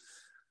 okay?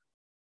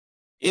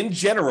 In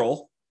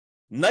general,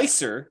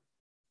 nicer,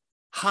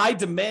 high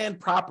demand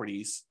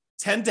properties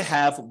tend to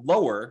have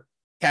lower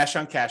cash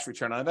on cash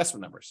return on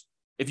investment numbers.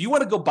 If you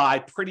want to go buy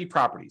pretty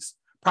properties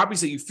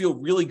that you feel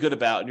really good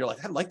about, and you're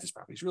like, I like this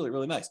property, it's really,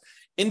 really nice.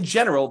 In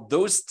general,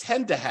 those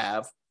tend to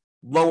have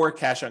lower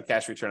cash on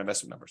cash return on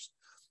investment numbers.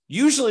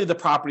 Usually the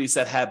properties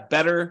that have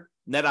better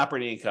net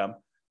operating income,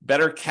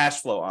 better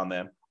cash flow on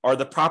them are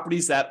the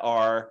properties that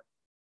are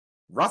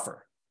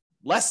rougher,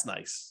 less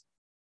nice.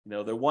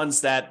 They're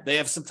ones that they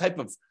have some type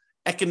of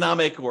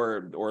economic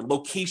or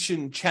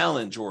location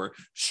challenge or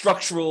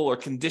structural or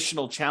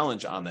conditional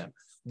challenge on them.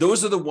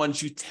 Those are the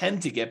ones you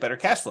tend to get better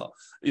cash flow.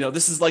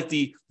 This is like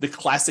the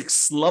classic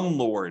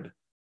slumlord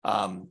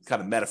kind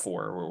of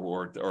metaphor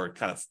or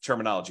kind of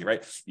terminology,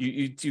 right?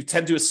 You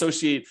tend to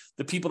associate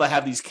the people that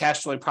have these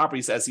cash flowing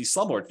properties as these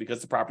slumlords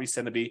because the properties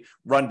tend to be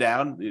run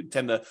down. You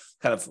tend to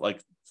kind of like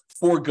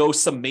forego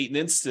some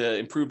maintenance to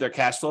improve their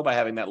cash flow by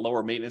having that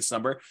lower maintenance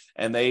number.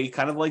 And they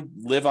kind of like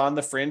live on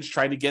the fringe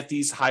trying to get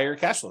these higher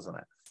cash flows on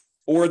that.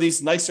 Or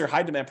these nicer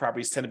high demand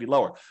properties tend to be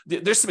lower.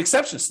 There's some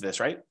exceptions to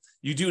this, right?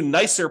 You do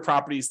nicer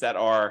properties that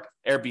are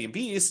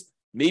Airbnbs,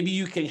 maybe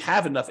you can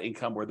have enough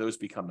income where those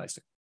become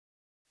nicer.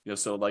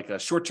 So like a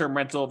short-term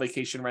rental,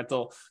 vacation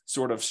rental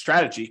sort of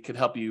strategy could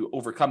help you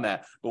overcome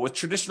that. But with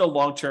traditional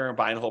long-term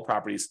buy and hold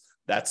properties,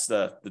 that's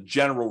the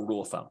general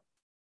rule of thumb.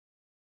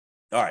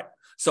 All right.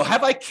 So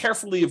have I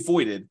carefully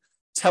avoided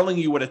telling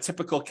you what a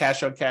typical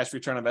cash on cash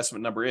return on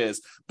investment number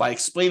is by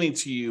explaining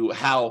to you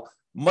how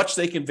much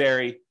they can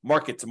vary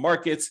market to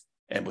market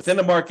and within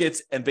the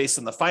markets and based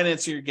on the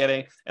financing you're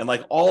getting and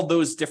like all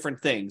those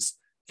different things?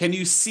 Can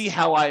you see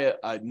how I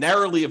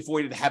narrowly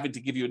avoided having to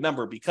give you a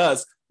number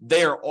because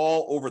they are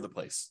all over the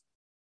place?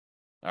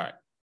 All right.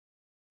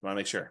 I want to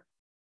make sure.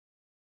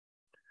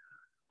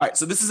 All right.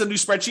 So this is a new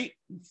spreadsheet.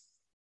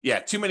 Yeah,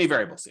 too many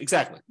variables.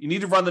 Exactly. You need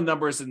to run the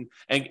numbers and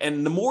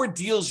the more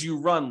deals you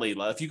run,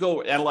 Layla, if you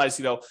go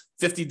analyze,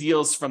 50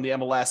 deals from the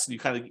MLS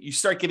and you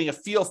start getting a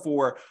feel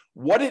for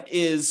what it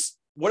is,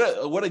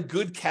 what a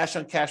good cash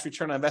on cash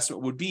return on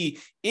investment would be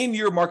in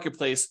your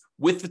marketplace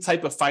with the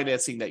type of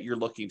financing that you're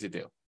looking to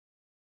do.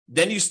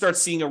 Then you start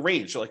seeing a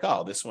range. You're like,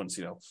 oh, this one's,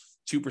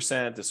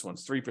 2%, this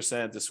one's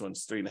 3%, this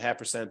one's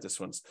 3.5%, this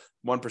one's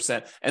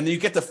 1%. And then you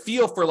get the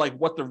feel for like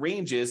what the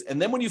range is.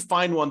 And then when you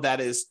find one that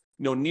is,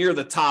 near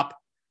the top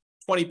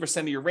 20%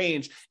 of your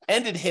range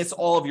and it hits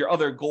all of your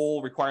other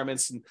goal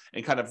requirements and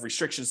kind of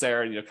restrictions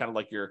there and kind of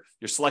like your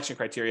selection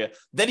criteria,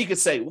 then you could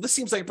say, well, this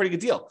seems like a pretty good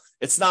deal.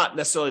 It's not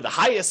necessarily the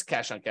highest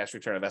cash on cash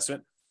return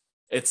investment.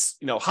 It's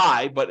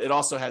high, but it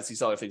also has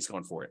these other things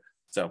going for it.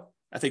 So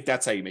I think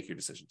that's how you make your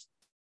decisions.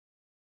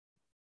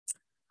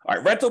 All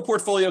right, rental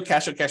portfolio,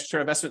 cash on cash return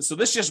investment. So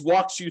this just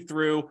walks you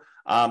through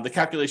the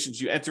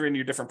calculations. You enter in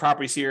your different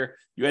properties here.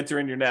 You enter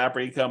in your net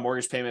operating income,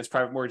 mortgage payments,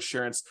 private mortgage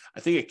insurance. I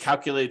think it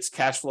calculates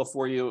cash flow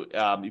for you.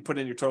 You put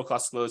in your total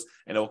cost to close,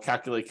 and it will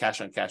calculate cash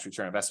on cash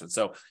return investment.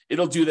 So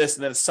it'll do this,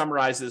 and then it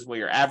summarizes what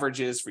your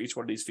average is for each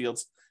one of these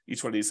fields,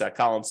 each one of these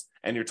columns,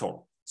 and your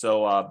total.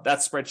 So that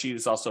spreadsheet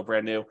is also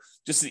brand new.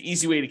 Just an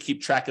easy way to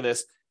keep track of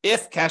this.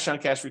 If cash on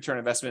cash return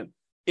investment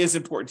is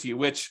important to you,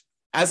 which,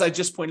 as I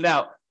just pointed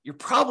out, you're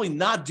probably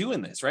not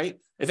doing this, right?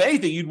 If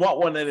anything, you'd want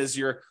one that is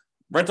your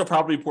rental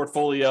property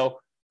portfolio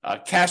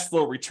cash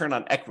flow return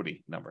on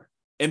equity number.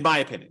 In my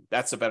opinion,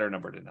 that's a better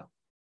number to know.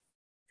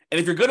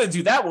 And if you're going to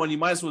do that one, you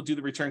might as well do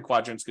the return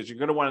quadrants because you're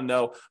going to want to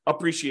know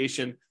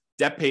appreciation,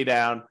 debt pay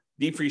down,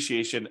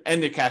 depreciation,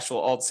 and the cash flow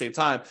all at the same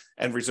time,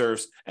 and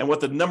reserves, and what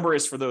the number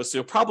is for those. So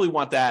you'll probably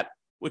want that,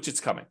 which it's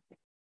coming.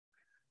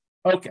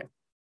 Okay.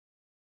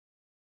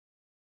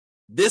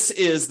 This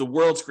is the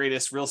world's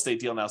greatest real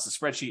estate deal analysis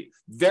spreadsheet,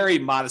 very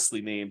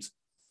modestly named.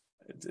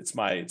 It's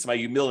my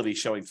humility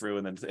showing through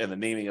and the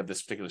naming of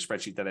this particular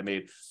spreadsheet that I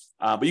made.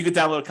 But you can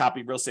download a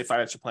copy,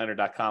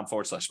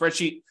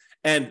 realestatefinancialplanner.com/spreadsheet.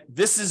 And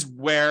this is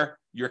where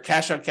your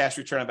cash on cash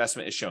return on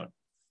investment is shown.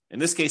 In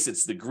this case,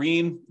 it's the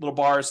green little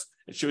bars.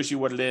 It shows you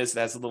what it is. It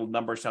has a little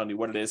number telling you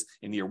what it is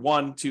in year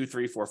 1, 2,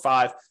 3, 4,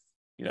 5.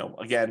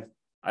 Again,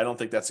 I don't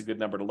think that's a good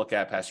number to look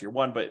at past year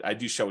 1, but I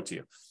do show it to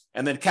you.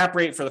 And then cap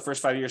rate for the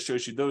first 5 years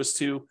shows you those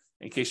two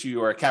in case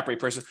you are a cap rate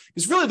person.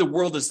 Because really the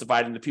world is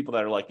divided into people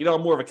that are like,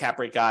 I'm more of a cap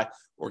rate guy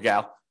or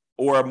gal,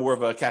 or more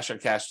of a cash on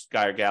cash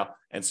guy or gal.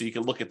 And so you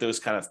can look at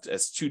those kind of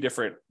as two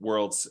different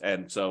worlds.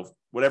 And so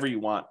whatever you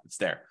want, it's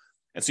there.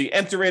 And so you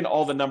enter in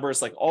all the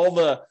numbers, like all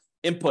the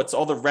inputs,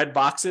 all the red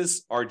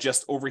boxes are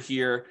just over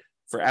here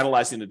for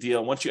analyzing the deal.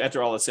 And once you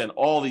enter all this in,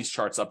 all these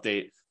charts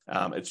update.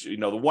 It's the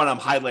one I'm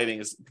highlighting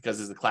is because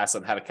there's a class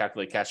on how to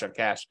calculate cash on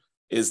cash.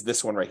 is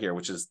this one right here,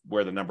 which is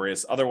where the number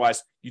is.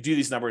 Otherwise, you do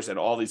these numbers and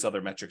all these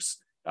other metrics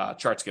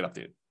charts get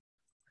updated.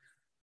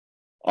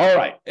 All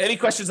right. Any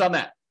questions on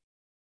that?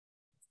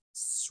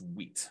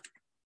 Sweet.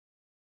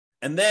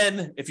 And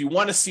then if you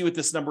want to see what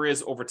this number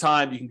is over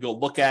time, you can go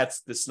look at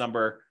this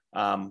number,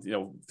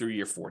 through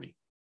year 40.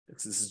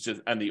 This is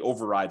just on the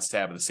overrides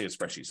tab of the same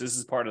spreadsheet. So this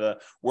is part of the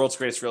world's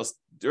greatest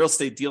real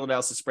estate deal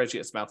analysis spreadsheet.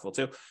 It's a mouthful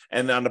too.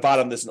 And then on the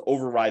bottom, there's an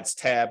overrides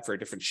tab for a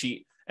different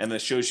sheet. And then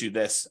it shows you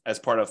this as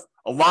part of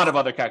a lot of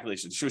other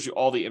calculations. It shows you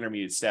all the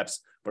intermediate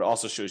steps, but it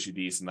also shows you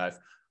these. And I've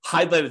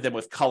highlighted them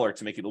with color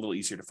to make it a little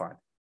easier to find.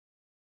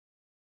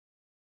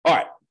 All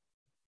right.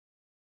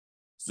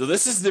 So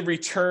this is the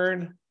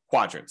return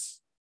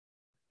quadrants.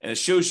 And it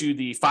shows you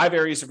the 5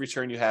 areas of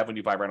return you have when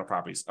you buy rental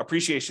properties.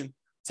 Appreciation,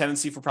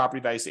 tendency for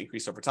property values to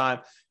increase over time.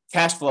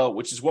 Cash flow,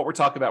 which is what we're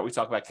talking about. We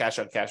talk about cash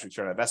on cash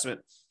return on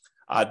investment.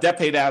 Debt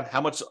pay down, how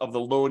much of the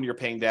loan you're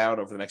paying down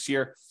over the next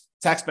year.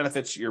 Tax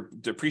benefits, your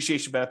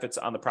depreciation benefits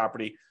on the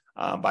property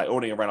by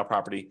owning a rental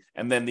property.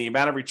 And then the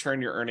amount of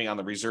return you're earning on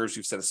the reserves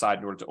you've set aside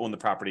in order to own the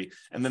property.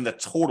 And then the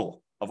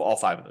total of all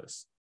 5 of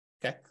those.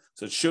 Okay,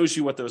 so it shows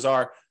you what those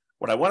are.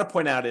 What I want to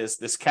point out is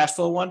this cash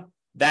flow one,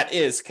 that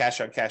is cash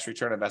on cash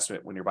return on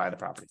investment when you're buying the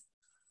property.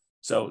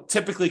 So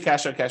typically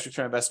cash on cash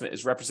return on investment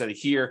is represented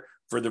here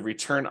for the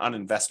return on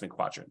investment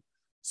quadrant.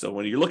 So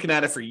when you're looking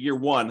at it for year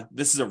 1,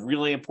 this is a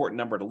really important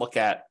number to look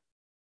at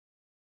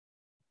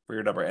for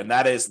your number. And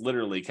that is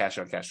literally cash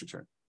on cash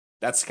return.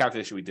 That's the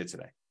calculation we did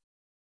today.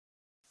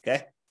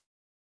 Okay.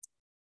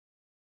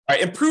 All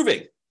right.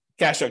 Improving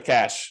cash on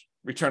cash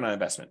return on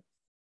investment.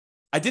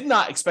 I did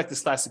not expect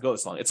this class to go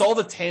this long. It's all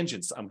the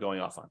tangents I'm going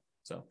off on.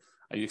 So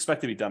I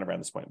expect to be done around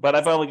this point, but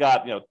I've only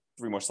got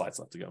 3 more slides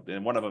left to go.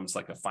 And one of them is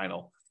like a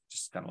final,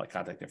 just kind of like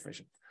contact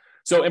information.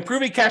 So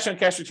improving cash on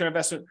cash return on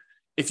investment.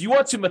 If you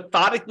want to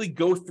methodically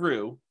go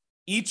through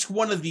each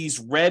one of these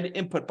red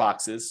input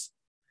boxes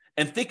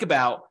and think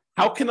about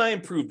how can I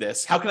improve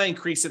this? How can I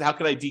increase it? How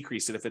can I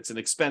decrease it? If it's an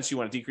expense, you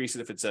want to decrease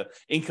it. If it's an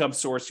income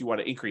source, you want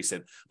to increase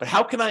it. But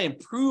how can I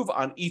improve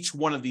on each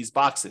one of these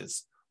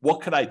boxes?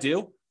 What could I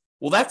do?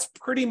 Well, that's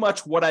pretty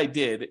much what I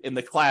did in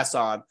the class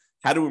on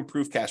how to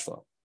improve cash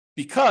flow.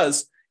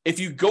 Because if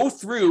you go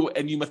through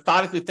and you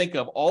methodically think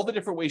of all the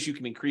different ways you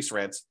can increase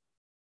rents,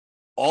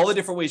 all the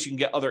different ways you can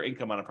get other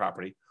income on a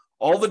property,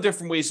 all the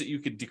different ways that you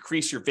could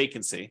decrease your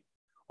vacancy,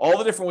 all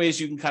the different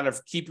ways you can kind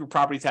of keep your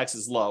property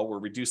taxes low or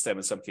reduce them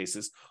in some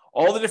cases,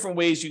 all the different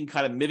ways you can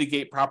kind of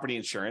mitigate property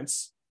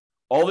insurance,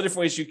 all the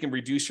different ways you can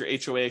reduce your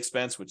HOA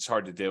expense, which is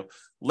hard to do,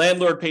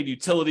 landlord paid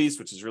utilities,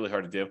 which is really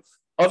hard to do,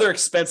 other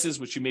expenses,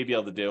 which you may be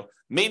able to do,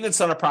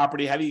 maintenance on a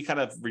property, how do you kind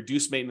of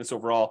reduce maintenance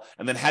overall,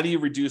 and then how do you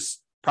reduce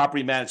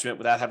property management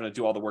without having to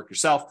do all the work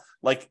yourself?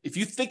 Like if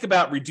you think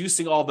about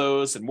reducing all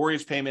those and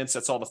mortgage payments,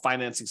 that's all the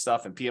financing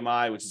stuff, and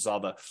PMI, which is all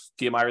the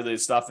PMI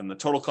related stuff, and the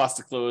total cost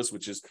to close,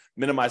 which is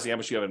minimizing how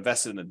much you have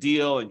invested in the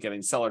deal and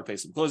getting the seller to pay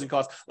some closing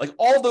costs. Like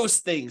all those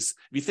things,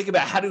 if you think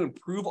about how to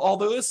improve all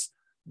those,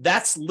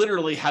 that's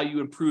literally how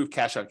you improve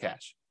cash on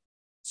cash.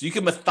 So you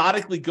can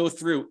methodically go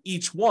through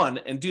each one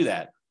and do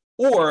that.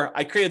 Or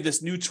I created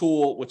this new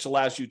tool, which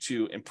allows you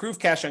to improve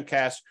cash on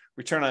cash,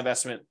 return on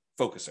investment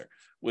focuser,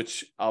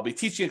 which I'll be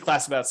teaching a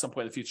class about at some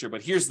point in the future.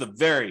 But here's the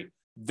very,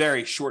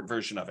 very short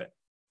version of it.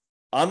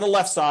 On the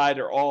left side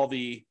are all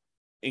the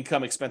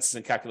income, expenses,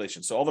 and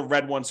calculations. So all the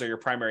red ones are your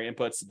primary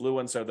inputs. The blue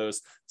ones are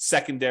those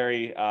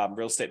secondary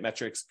real estate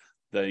metrics.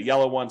 The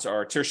yellow ones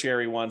are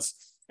tertiary ones.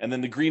 And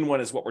then the green one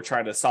is what we're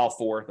trying to solve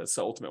for. That's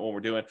the ultimate one we're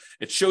doing.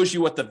 It shows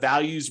you what the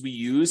values we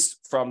used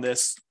from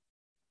this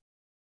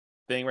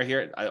thing right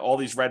here. All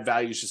these red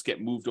values just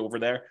get moved over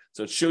there.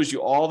 So it shows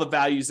you all the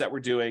values that we're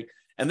doing.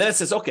 And then it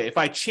says, okay, if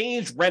I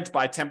change rent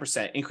by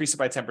 10%, increase it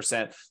by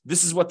 10%,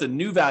 this is what the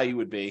new value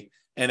would be.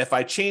 And if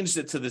I changed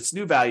it to this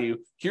new value,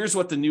 here's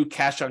what the new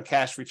cash on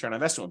cash return on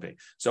investment would be.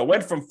 So it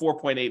went from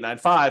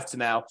 4.895 to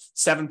now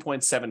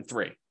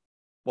 7.73.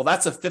 Well,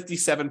 that's a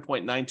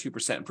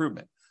 57.92%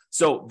 improvement.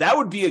 So that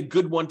would be a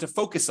good one to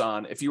focus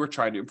on if you were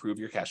trying to improve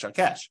your cash on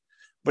cash.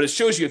 But it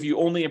shows you if you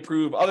only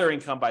improve other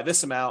income by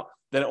this amount,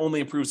 then it only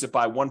improves it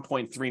by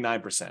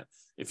 1.39%.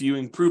 If you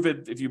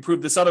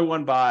improve this other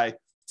one by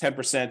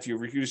 10%, you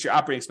reduce your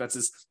operating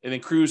expenses, it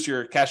improves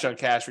your cash on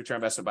cash return on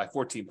investment by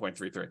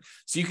 14.33.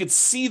 So you could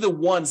see the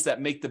ones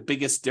that make the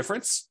biggest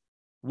difference,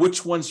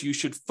 which ones you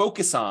should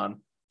focus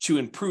on to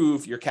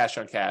improve your cash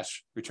on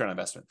cash return on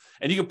investment.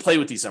 And you can play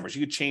with these numbers.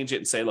 You could change it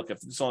and say, look,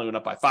 if this only went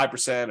up by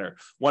 5% or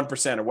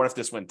 1%, or what if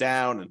this went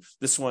down and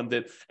this one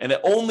did, and it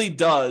only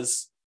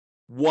does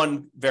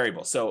one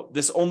variable. So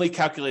this only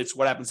calculates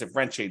what happens if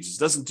rent changes. It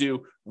doesn't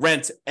do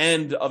rent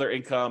and other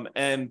income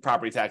and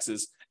property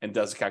taxes and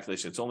does a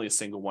calculation. It's only a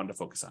single one to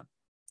focus on.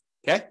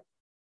 Okay.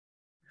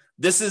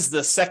 This is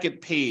the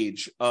second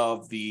page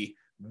of the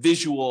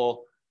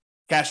visual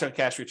cash on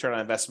cash return on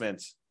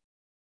investment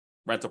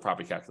rental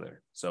property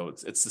calculator. So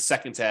it's the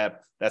second tab.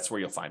 That's where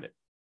you'll find it.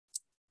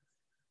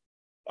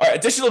 All right,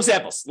 additional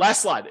examples.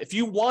 Last slide. If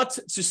you want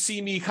to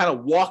see me kind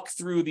of walk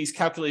through these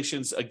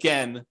calculations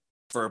again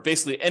for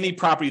basically any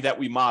property that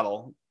we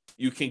model,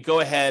 you can go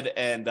ahead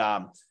and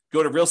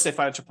go to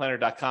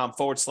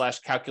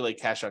realestatefinancialplanner.com/calculate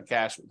cash on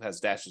cash. It has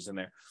dashes in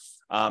there.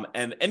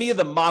 And any of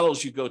the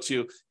models you go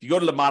to, if you go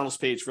to the models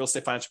page, Real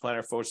Estate Financial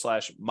Planner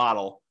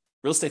 /model,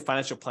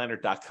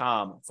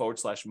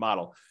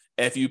 realestatefinancialplanner.com/model.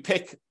 And if you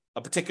pick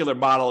a particular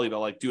model,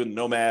 like doing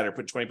Nomad or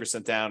put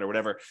 20% down or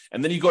whatever,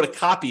 and then you go to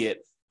copy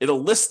it,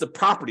 it'll list the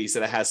properties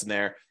that it has in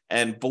there.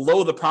 And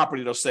below the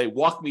property, it'll say,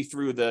 walk me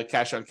through the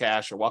cash on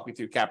cash, or walk me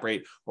through cap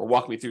rate, or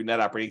walk me through net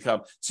operating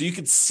income. So you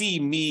can see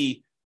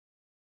me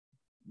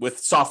with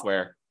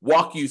software,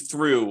 walk you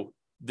through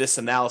this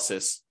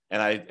analysis.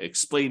 And I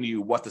explain to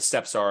you what the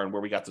steps are and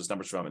where we got those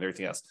numbers from and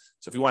everything else.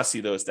 So if you want to see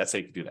those, that's how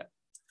you can do that.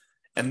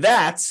 And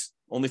that's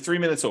only 3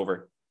 minutes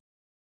over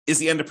is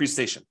the end of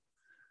presentation.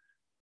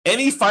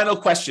 Any final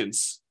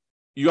questions?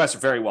 You guys are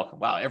very welcome.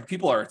 Wow,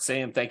 people are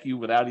saying thank you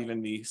without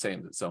even me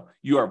saying it. So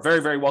you are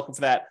very, very welcome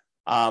for that.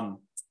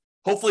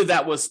 Hopefully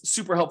that was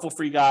super helpful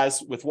for you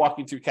guys with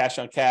walking through cash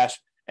on cash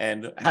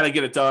and how to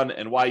get it done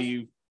and why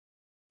you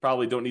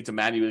probably don't need to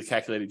manually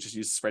calculate it, just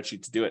use the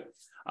spreadsheet to do it.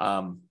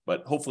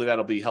 But hopefully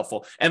that'll be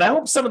helpful. And I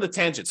hope some of the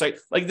tangents, right?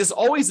 Like there's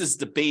always this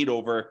debate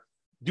over,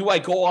 do I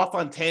go off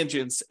on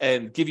tangents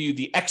and give you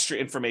the extra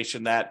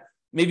information that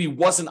maybe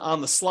wasn't on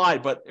the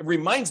slide, but it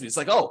reminds me, it's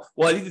like, oh,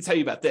 well, I need to tell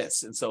you about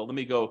this. And so let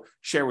me go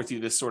share with you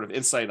this sort of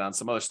insight on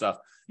some other stuff.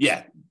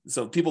 Yeah.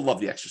 So people love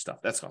the extra stuff.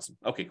 That's awesome.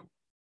 Okay, cool.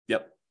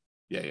 Yep.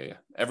 Yeah.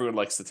 Everyone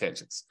likes the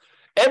tangents.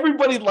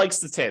 Everybody likes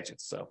the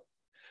tangents. So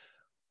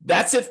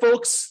that's it,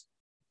 folks.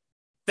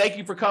 Thank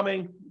you for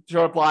coming.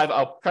 Show up live.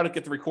 I'll try to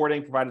get the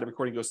recording, provided the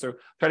recording goes through.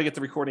 Try to get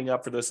the recording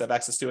up for those that have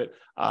access to it.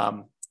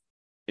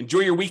 Enjoy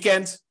your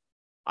weekend.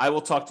 I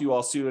will talk to you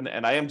all soon.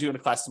 And I am doing a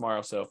class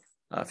tomorrow. So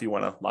if you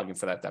want to log in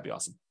for that, that'd be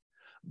awesome.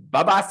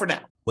 Bye-bye for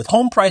now. With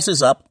home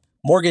prices up,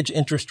 mortgage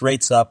interest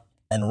rates up,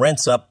 and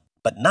rents up,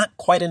 but not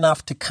quite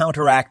enough to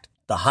counteract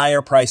the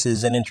higher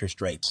prices and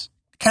interest rates,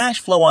 cash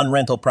flow on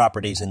rental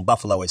properties in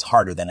Buffalo is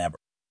harder than ever.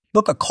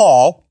 Book a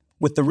call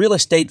with the Real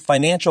Estate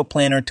Financial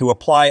Planner to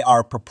apply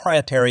our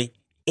proprietary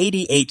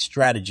 88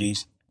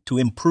 strategies to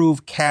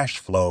improve cash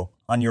flow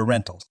on your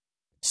rentals.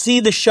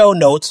 See the show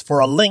notes for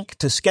a link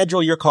to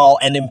schedule your call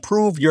and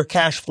improve your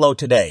cash flow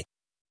today.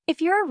 If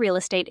you're a real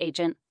estate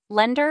agent,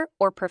 lender,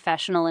 or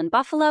professional in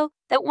Buffalo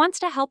that wants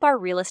to help our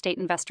real estate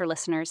investor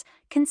listeners,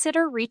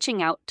 consider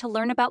reaching out to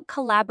learn about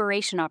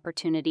collaboration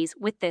opportunities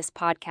with this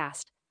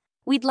podcast.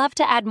 We'd love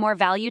to add more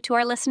value to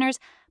our listeners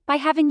by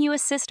having you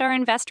assist our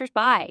investors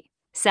buy,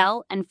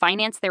 sell, and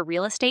finance their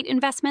real estate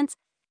investments.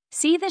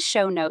 See the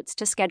show notes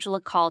to schedule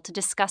a call to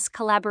discuss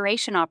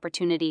collaboration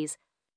opportunities.